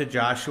spoke to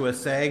Joshua,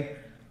 saying,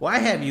 'Why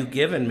have you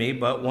given me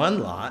but one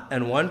lot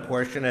and one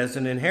portion as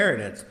an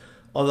inheritance,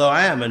 although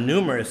I am a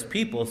numerous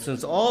people,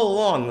 since all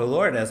along the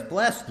Lord has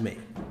blessed me?'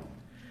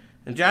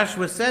 And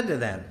Joshua said to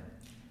them,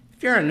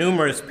 'If you're a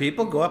numerous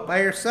people, go up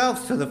by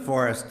yourselves to the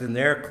forest, and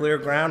there clear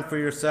ground for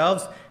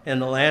yourselves in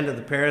the land of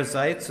the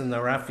Perizzites and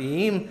the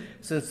Rephaim,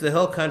 since the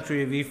hill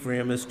country of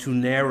Ephraim is too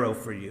narrow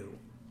for you.'"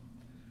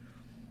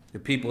 The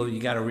people,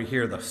 you got to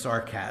hear the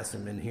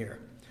sarcasm in here.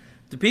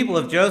 The people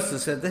of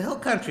Joseph said, "The hill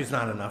country is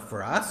not enough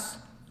for us.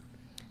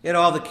 Yet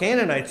all the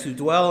Canaanites who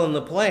dwell in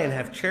the plain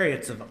have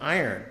chariots of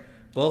iron,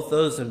 both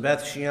those in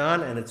Beth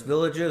Shean and its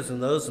villages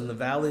and those in the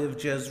valley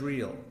of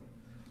Jezreel."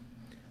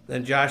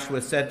 Then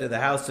Joshua said to the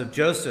house of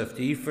Joseph,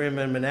 to Ephraim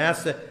and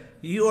Manasseh,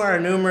 "You are a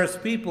numerous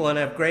people and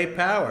have great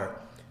power.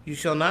 You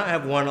shall not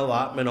have one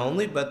allotment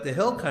only, but the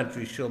hill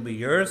country shall be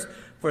yours,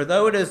 For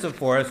though it is a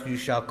forest, you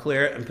shall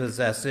clear it and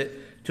possess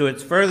it to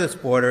its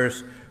furthest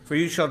borders, for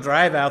you shall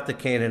drive out the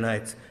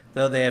Canaanites,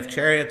 though they have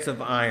chariots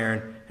of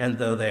iron, and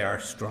though they are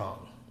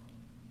strong.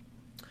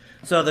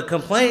 So the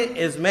complaint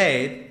is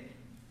made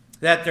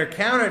that they're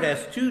counted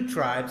as two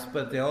tribes,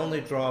 but they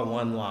only draw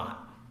one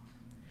lot.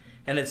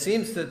 And it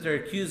seems that they're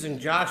accusing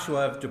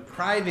Joshua of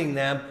depriving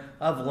them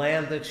of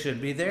land that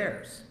should be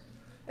theirs.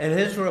 And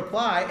his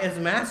reply is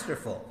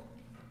masterful.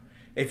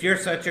 If you're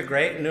such a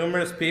great and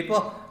numerous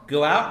people,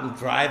 go out and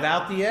drive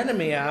out the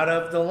enemy out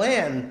of the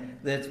land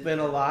that's been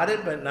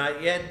allotted but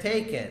not yet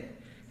taken.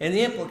 And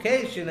the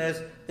implication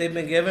is they've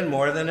been given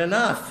more than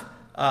enough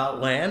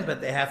land,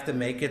 but they have to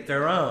make it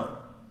their own.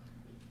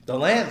 The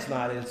land's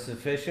not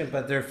insufficient,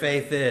 but their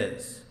faith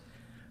is.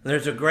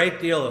 There's a great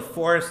deal of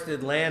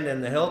forested land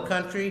in the hill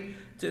country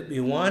to be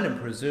won and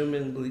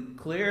presumably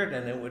cleared,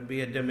 and it would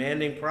be a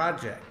demanding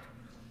project.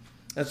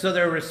 And so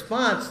their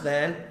response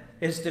then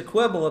is to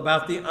quibble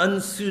about the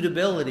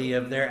unsuitability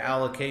of their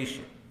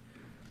allocation.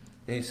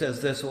 And he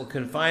says this will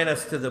confine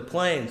us to the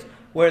plains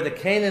where the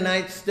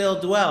Canaanites still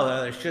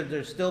dwell. Should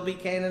there still be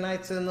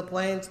Canaanites in the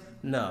plains?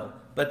 No,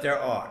 but there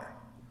are.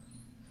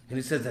 And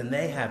he says, and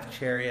they have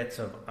chariots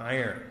of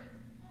iron.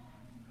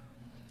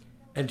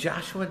 And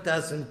Joshua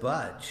doesn't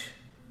budge.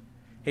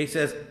 He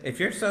says, if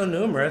you're so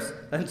numerous,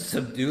 then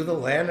subdue the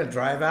land and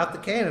drive out the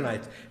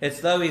Canaanites. It's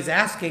though he's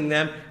asking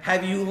them,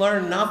 have you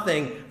learned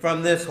nothing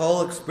from this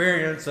whole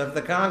experience of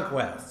the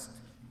conquest?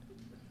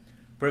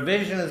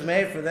 Provision is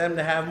made for them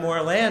to have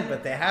more land,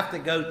 but they have to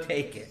go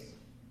take it.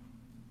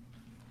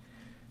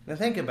 Now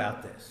think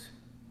about this.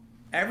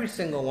 Every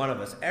single one of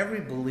us,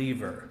 every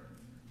believer,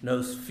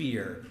 knows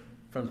fear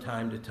from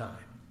time to time.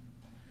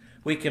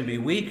 We can be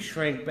weak,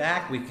 shrink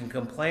back. We can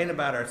complain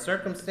about our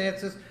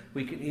circumstances.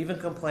 We can even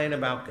complain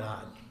about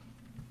God.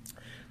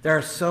 There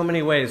are so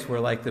many ways we're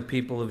like the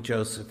people of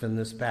Joseph in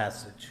this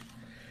passage.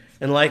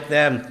 And like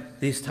them,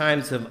 these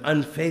times of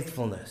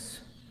unfaithfulness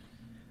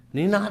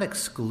need not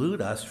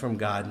exclude us from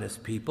God and his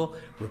people.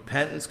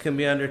 Repentance can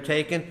be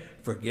undertaken.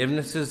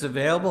 Forgiveness is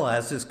available,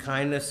 as is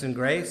kindness and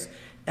grace.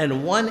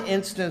 And one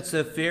instance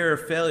of fear or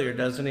failure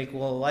doesn't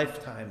equal a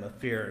lifetime of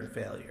fear and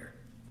failure.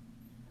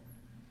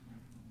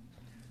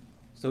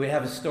 So we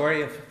have a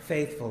story of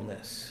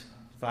faithfulness,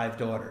 5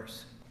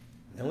 daughters.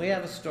 And we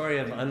have a story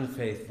of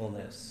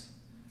unfaithfulness.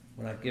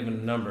 We're not given a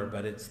number,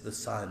 but it's the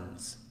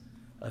sons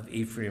of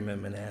Ephraim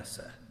and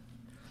Manasseh.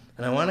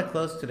 And I want to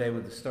close today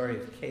with the story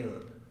of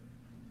Caleb.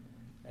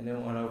 I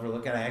didn't want to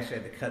overlook it. I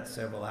actually had to cut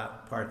several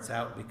parts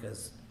out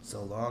because it's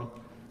so long.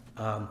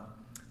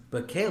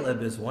 But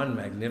Caleb is one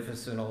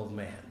magnificent old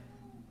man.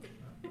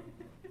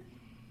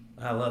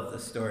 I love the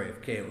story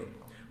of Caleb.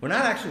 We're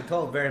not actually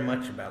told very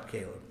much about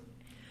Caleb.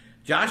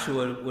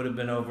 Joshua would have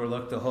been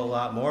overlooked a whole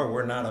lot more.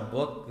 We're not a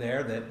book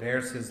there that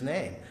bears his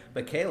name.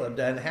 But Caleb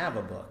doesn't have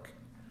a book.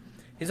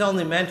 He's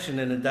only mentioned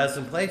in a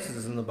dozen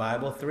places in the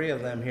Bible, 3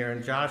 of them here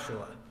in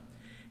Joshua.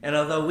 And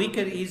although we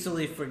could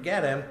easily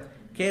forget him,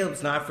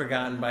 Caleb's not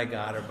forgotten by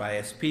God or by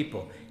his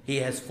people. He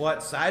has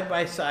fought side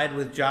by side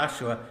with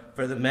Joshua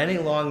for the many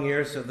long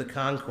years of the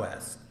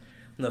conquest.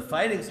 And the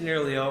fighting's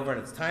nearly over,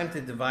 and it's time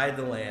to divide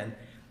the land.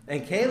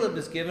 And Caleb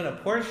is given a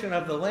portion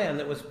of the land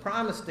that was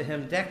promised to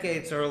him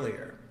decades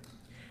earlier.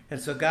 And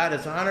so God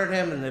has honored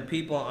him, and the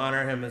people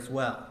honor him as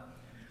well.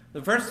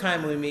 The first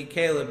time we meet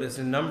Caleb is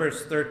in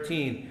Numbers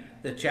 13,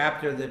 the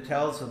chapter that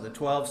tells of the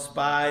 12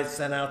 spies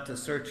sent out to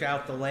search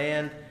out the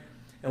land.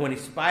 And when he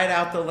spied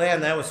out the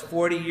land, that was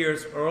 40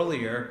 years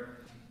earlier,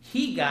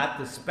 he got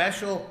the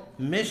special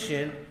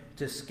mission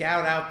to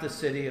scout out the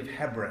city of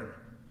Hebron.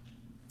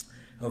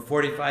 And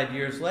 45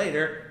 years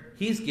later,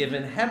 he's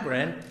given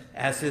Hebron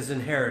as his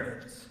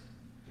inheritance.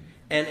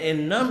 And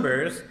in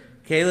Numbers,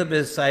 Caleb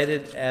is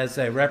cited as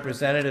a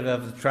representative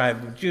of the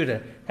tribe of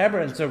Judah.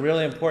 Hebron's a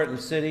really important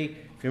city.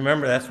 If you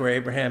remember, that's where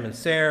Abraham and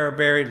Sarah are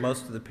buried.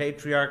 Most of the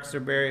patriarchs are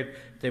buried.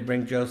 They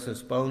bring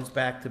Joseph's bones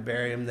back to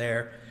bury him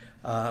there.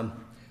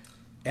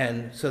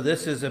 And so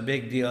this is a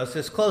big deal. It's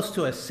as close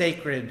to a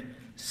sacred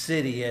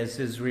city as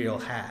Israel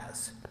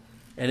has.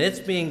 And it's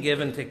being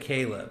given to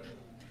Caleb.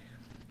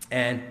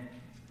 And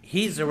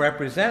he's a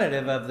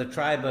representative of the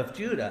tribe of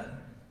Judah.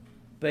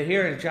 But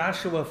here in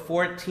Joshua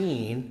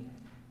 14,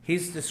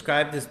 he's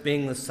described as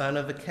being the son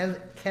of a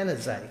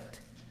Kenizzite.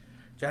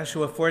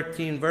 Joshua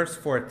 14, verse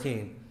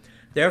 14.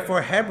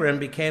 Therefore Hebron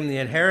became the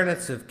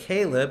inheritance of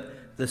Caleb,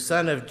 the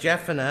son of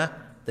Jephunneh,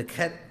 the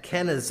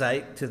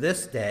Kenizzite, to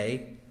this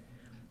day,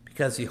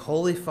 because he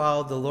wholly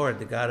followed the Lord,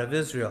 the God of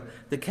Israel.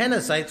 The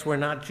Kenizzites were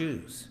not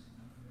Jews.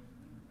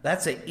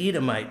 That's an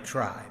Edomite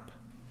tribe.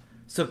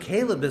 So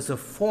Caleb is a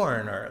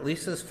foreigner, at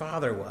least his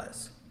father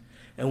was.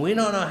 And we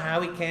don't know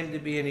how he came to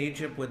be in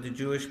Egypt with the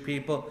Jewish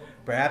people.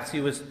 Perhaps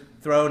he was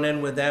thrown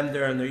in with them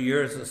during their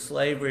years of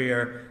slavery,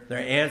 or their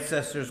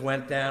ancestors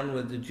went down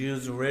with the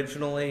Jews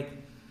originally.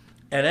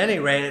 At any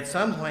rate, at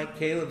some point,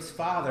 Caleb's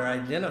father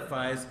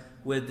identifies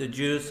with the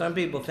Jews. Some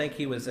people think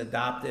he was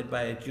adopted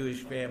by a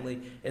Jewish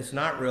family. It's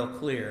not real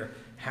clear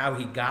how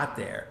he got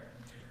there.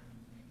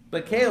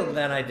 But Caleb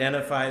then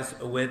identifies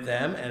with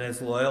them and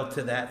is loyal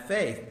to that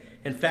faith.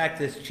 In fact,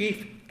 his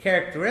chief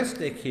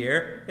characteristic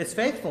here is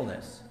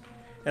faithfulness.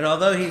 And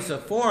although he's a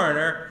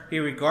foreigner, he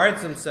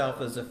regards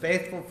himself as a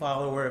faithful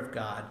follower of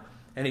God,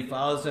 and he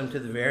follows him to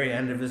the very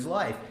end of his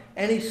life.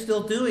 And he's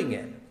still doing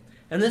it.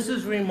 And this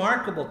is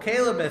remarkable.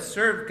 Caleb has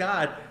served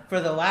God for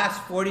the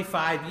last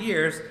 45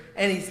 years,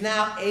 and he's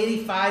now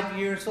 85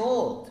 years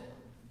old.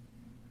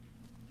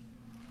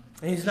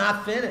 And he's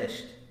not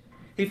finished.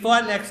 He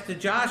fought next to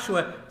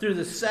Joshua through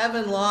the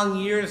 7 long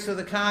years of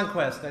the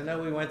conquest. I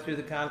know we went through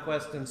the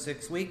conquest in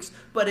 6 weeks,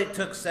 but it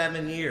took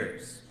 7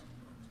 years.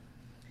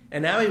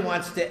 And now he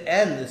wants to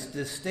end this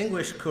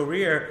distinguished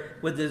career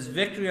with his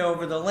victory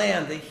over the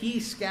land that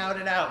he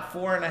scouted out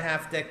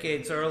 4.5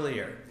 decades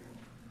earlier.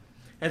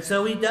 And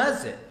so he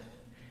does it.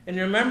 And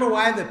you remember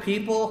why the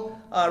people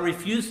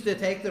refused to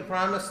take the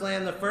promised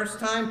land the first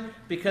time?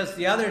 Because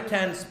the other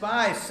 10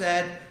 spies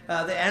said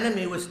the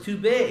enemy was too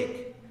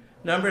big.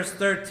 Numbers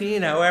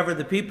 13, however,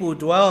 the people who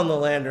dwell in the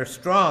land are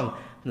strong,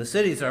 and the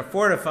cities are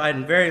fortified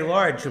and very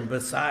large. And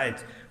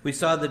besides, we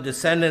saw the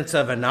descendants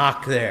of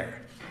Anak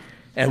there.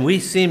 And we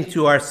seem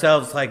to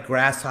ourselves like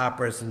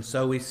grasshoppers, and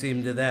so we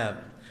seem to them.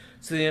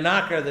 So the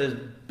Anak are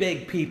the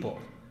big people.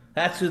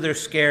 That's who they're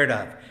scared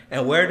of.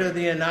 And where do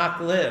the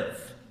Anak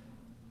live?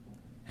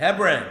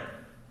 Hebron.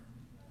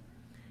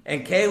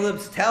 And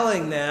Caleb's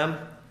telling them,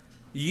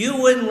 you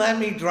wouldn't let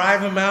me drive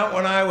them out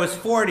when I was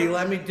 40.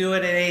 Let me do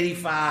it at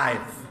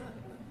 85.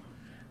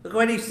 Look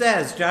what he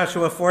says,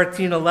 Joshua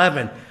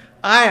 14:11.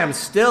 I am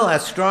still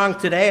as strong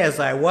today as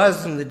I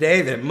was in the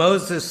day that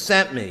Moses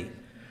sent me.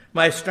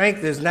 My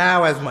strength is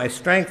now as my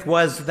strength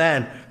was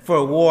then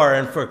for war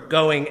and for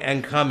going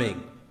and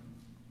coming.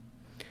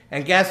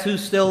 And guess who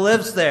still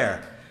lives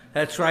there?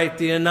 That's right,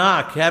 the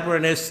Anak.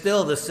 Hebron is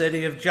still the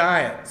city of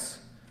giants.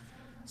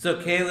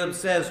 So Caleb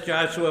says,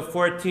 Joshua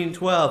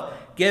 14:12,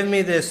 give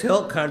me this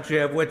hill country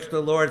of which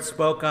the Lord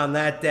spoke on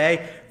that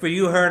day. For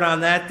you heard on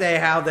that day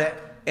how the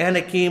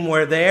Anakim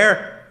were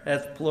there,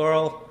 that's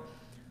plural,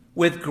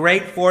 with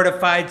great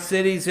fortified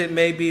cities. It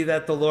may be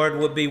that the Lord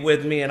will be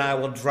with me and I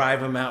will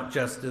drive them out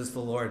just as the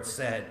Lord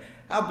said.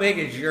 How big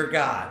is your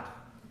God?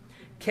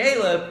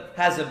 Caleb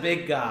has a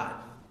big God.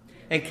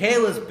 And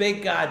Caleb's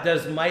big God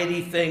does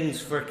mighty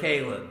things for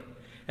Caleb.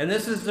 And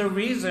this is the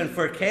reason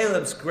for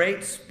Caleb's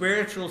great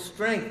spiritual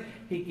strength.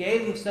 He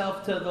gave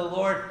himself to the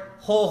Lord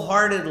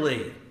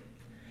wholeheartedly.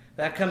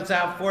 That comes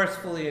out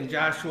forcefully in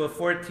Joshua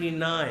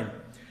 14:9.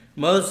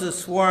 Moses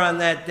swore on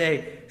that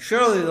day,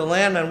 surely the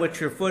land on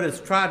which your foot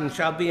is trodden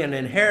shall be an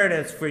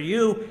inheritance for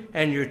you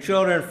and your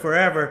children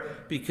forever,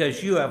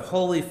 because you have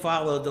wholly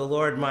followed the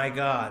Lord my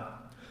God.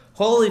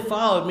 Wholly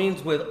followed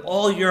means with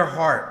all your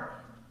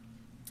heart.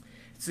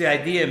 It's the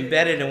idea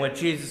embedded in what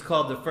Jesus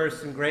called the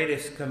first and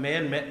greatest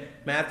commandment.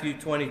 Matthew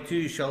 22,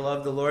 you shall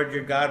love the Lord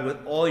your God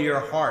with all your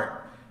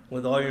heart,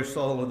 with all your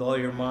soul, and with all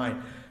your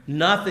mind.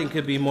 Nothing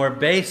could be more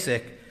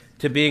basic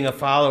to being a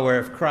follower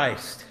of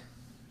Christ.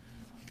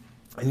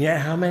 And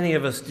yet, how many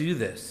of us do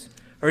this?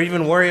 Or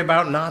even worry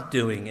about not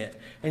doing it?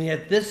 And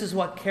yet, this is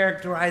what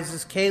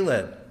characterizes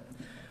Caleb.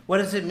 What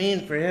does it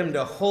mean for him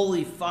to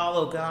wholly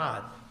follow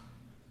God?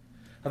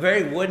 A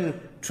very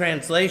wooden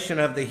translation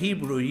of the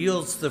Hebrew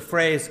yields the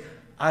phrase,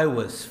 I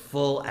was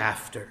full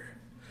after.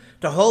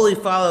 To wholly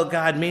follow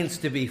God means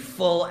to be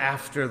full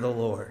after the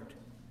Lord.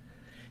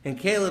 And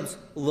Caleb's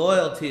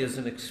loyalty is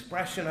an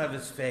expression of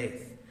his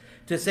faith.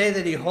 To say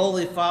that he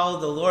wholly followed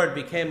the Lord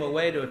became a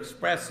way to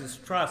express his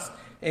trust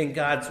in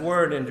God's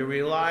word and to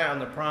rely on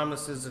the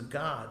promises of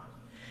God.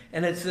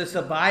 And it's this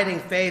abiding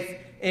faith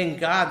in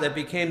God that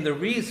became the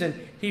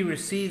reason he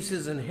receives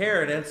his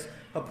inheritance,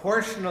 a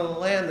portion of the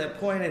land that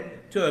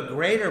pointed to a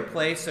greater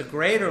place, a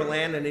greater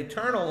land, an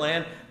eternal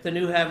land, the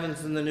new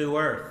heavens and the new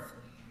earth.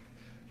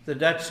 The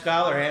Dutch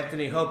scholar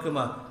Anthony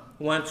Hoekema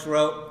once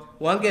wrote,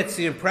 one gets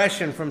the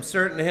impression from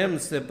certain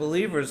hymns that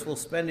believers will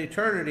spend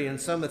eternity in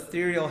some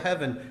ethereal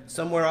heaven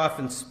somewhere off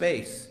in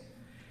space.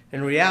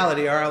 In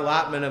reality, our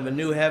allotment of a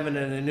new heaven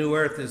and a new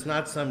earth is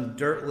not some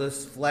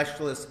dirtless,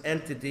 fleshless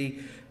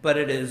entity, but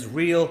it is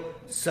real,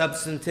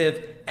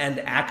 substantive, and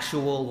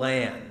actual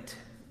land.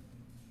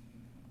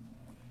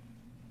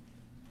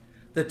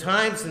 The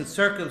times and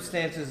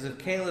circumstances of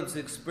Caleb's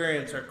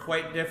experience are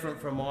quite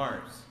different from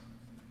ours.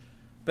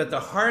 But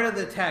the heart of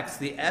the text,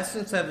 the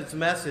essence of its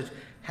message,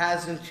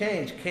 hasn't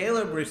changed.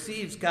 Caleb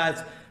receives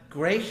God's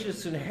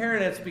gracious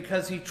inheritance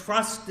because he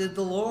trusted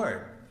the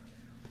Lord.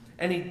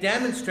 And he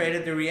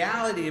demonstrated the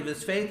reality of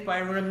his faith by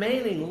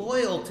remaining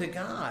loyal to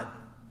God.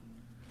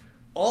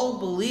 All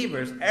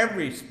believers,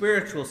 every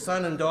spiritual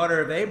son and daughter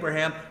of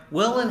Abraham,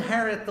 will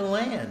inherit the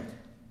land.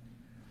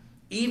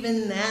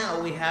 Even now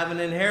we have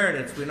an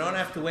inheritance. We don't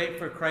have to wait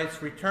for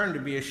Christ's return to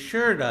be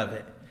assured of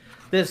it.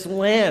 This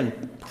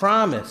land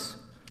promise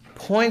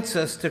points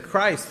us to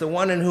Christ, the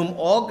one in whom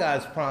all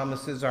God's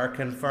promises are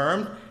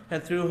confirmed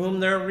and through whom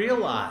they're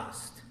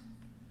realized.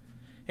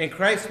 In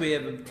Christ we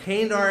have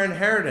obtained our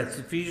inheritance,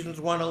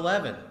 Ephesians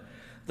 1:11.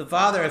 The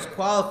Father has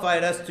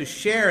qualified us to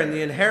share in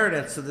the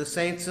inheritance of the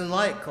saints in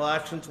light,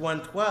 Colossians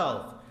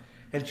 1:12.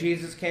 And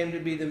Jesus came to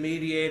be the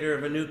mediator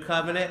of a new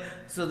covenant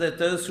so that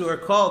those who are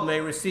called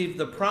may receive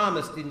the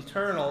promised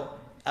eternal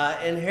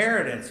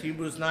inheritance,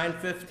 Hebrews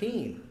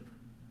 9:15.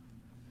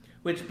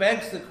 Which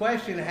begs the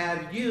question,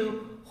 have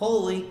you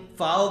wholly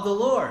followed the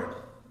Lord?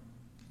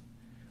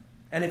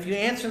 And if you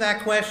answer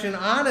that question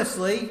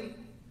honestly,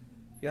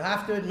 you'll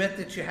have to admit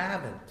that you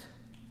haven't.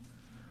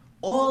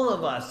 All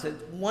of us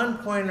at one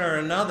point or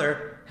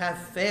another have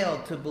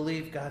failed to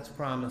believe God's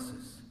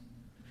promises.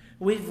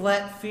 We've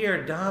let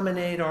fear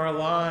dominate our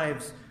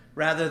lives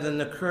rather than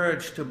the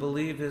courage to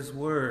believe his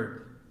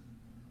word.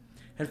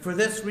 And for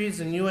this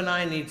reason, you and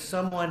I need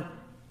someone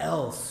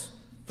else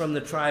from the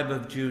tribe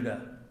of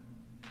Judah.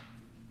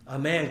 A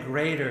man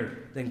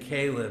greater than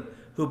Caleb,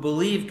 who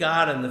believed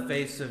God in the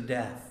face of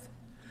death.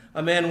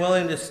 A man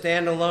willing to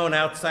stand alone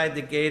outside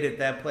the gate at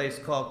that place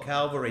called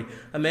Calvary.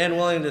 A man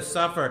willing to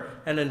suffer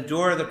and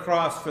endure the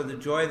cross for the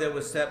joy that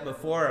was set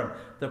before him.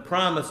 The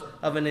promise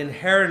of an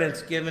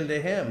inheritance given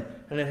to him,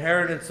 an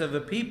inheritance of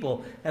a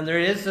people. And there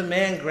is a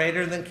man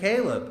greater than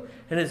Caleb,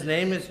 and his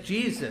name is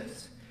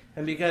Jesus.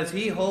 And because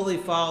he wholly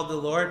followed the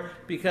Lord,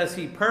 because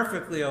he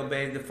perfectly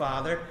obeyed the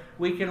Father,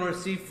 we can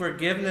receive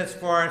forgiveness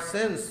for our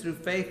sins through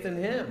faith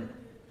in him.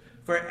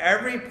 For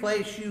every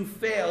place you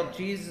failed,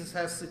 Jesus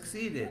has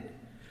succeeded.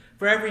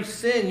 For every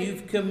sin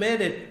you've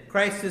committed,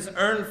 Christ has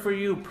earned for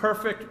you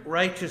perfect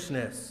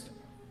righteousness.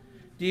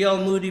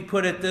 D.L. Moody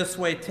put it this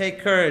way,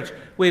 take courage.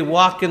 We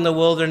walk in the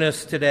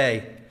wilderness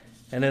today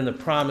and in the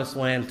promised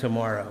land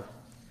tomorrow.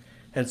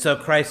 And so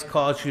Christ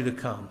calls you to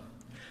come,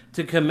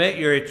 to commit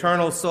your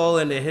eternal soul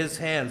into his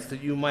hands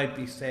that you might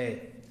be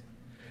saved.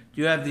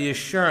 Do you have the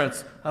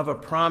assurance of a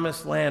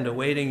promised land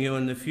awaiting you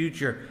in the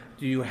future?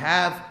 Do you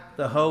have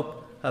the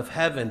hope of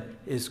heaven?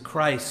 Is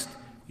Christ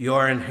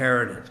your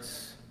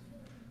inheritance?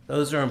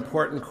 Those are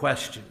important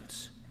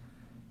questions.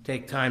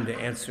 Take time to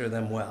answer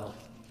them well.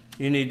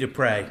 You need to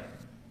pray.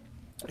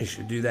 You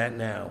should do that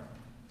now.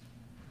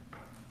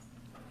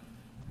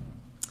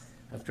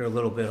 After a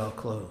little bit, I'll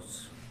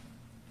close.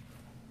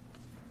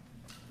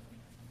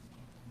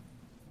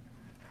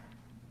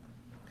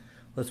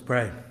 Let's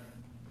pray.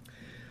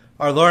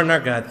 Our Lord and our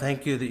God,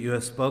 thank you that you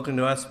have spoken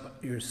to us by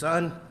your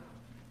Son.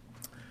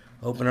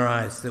 Open our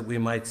eyes that we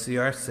might see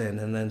our sin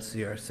and then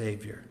see our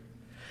Savior.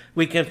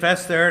 We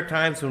confess there are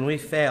times when we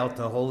fail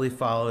to wholly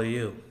follow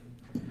you,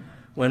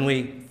 when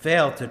we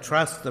fail to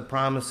trust the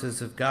promises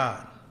of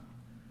God.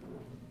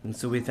 And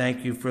so we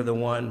thank you for the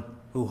one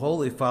who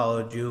wholly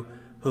followed you,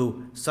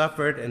 who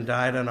suffered and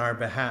died on our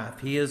behalf.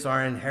 He is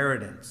our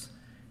inheritance,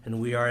 and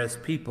we are his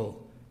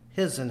people,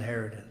 his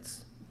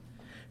inheritance.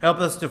 Help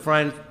us to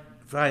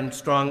find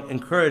strong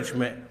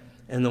encouragement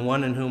in the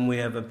one in whom we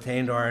have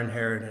obtained our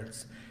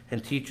inheritance,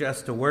 and teach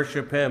us to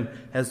worship him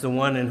as the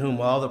one in whom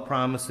all the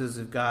promises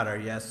of God are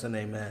yes and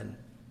amen.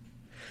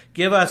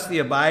 Give us the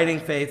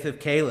abiding faith of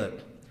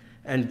Caleb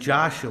and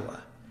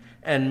Joshua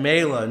and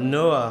Mela,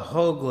 Noah,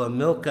 Hogla,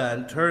 Milcah,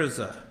 and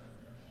Tirzah,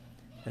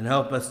 and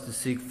help us to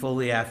seek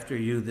fully after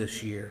you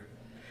this year.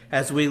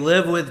 As we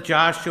live with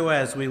Joshua,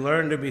 as we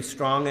learn to be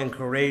strong and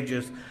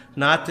courageous,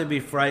 not to be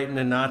frightened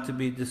and not to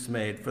be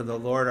dismayed, for the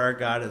Lord our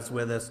God is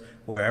with us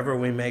wherever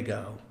we may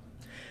go.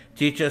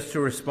 Teach us to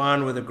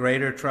respond with a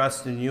greater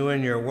trust in you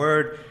and your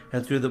word,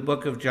 and through the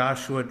book of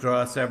Joshua, draw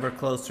us ever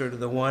closer to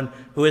the one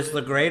who is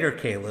the greater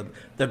Caleb,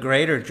 the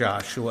greater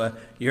Joshua,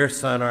 your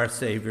Son, our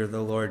Savior,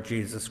 the Lord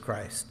Jesus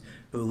Christ,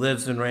 who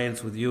lives and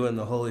reigns with you in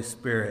the Holy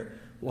Spirit,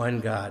 one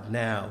God,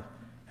 now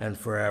and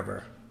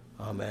forever.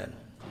 Amen.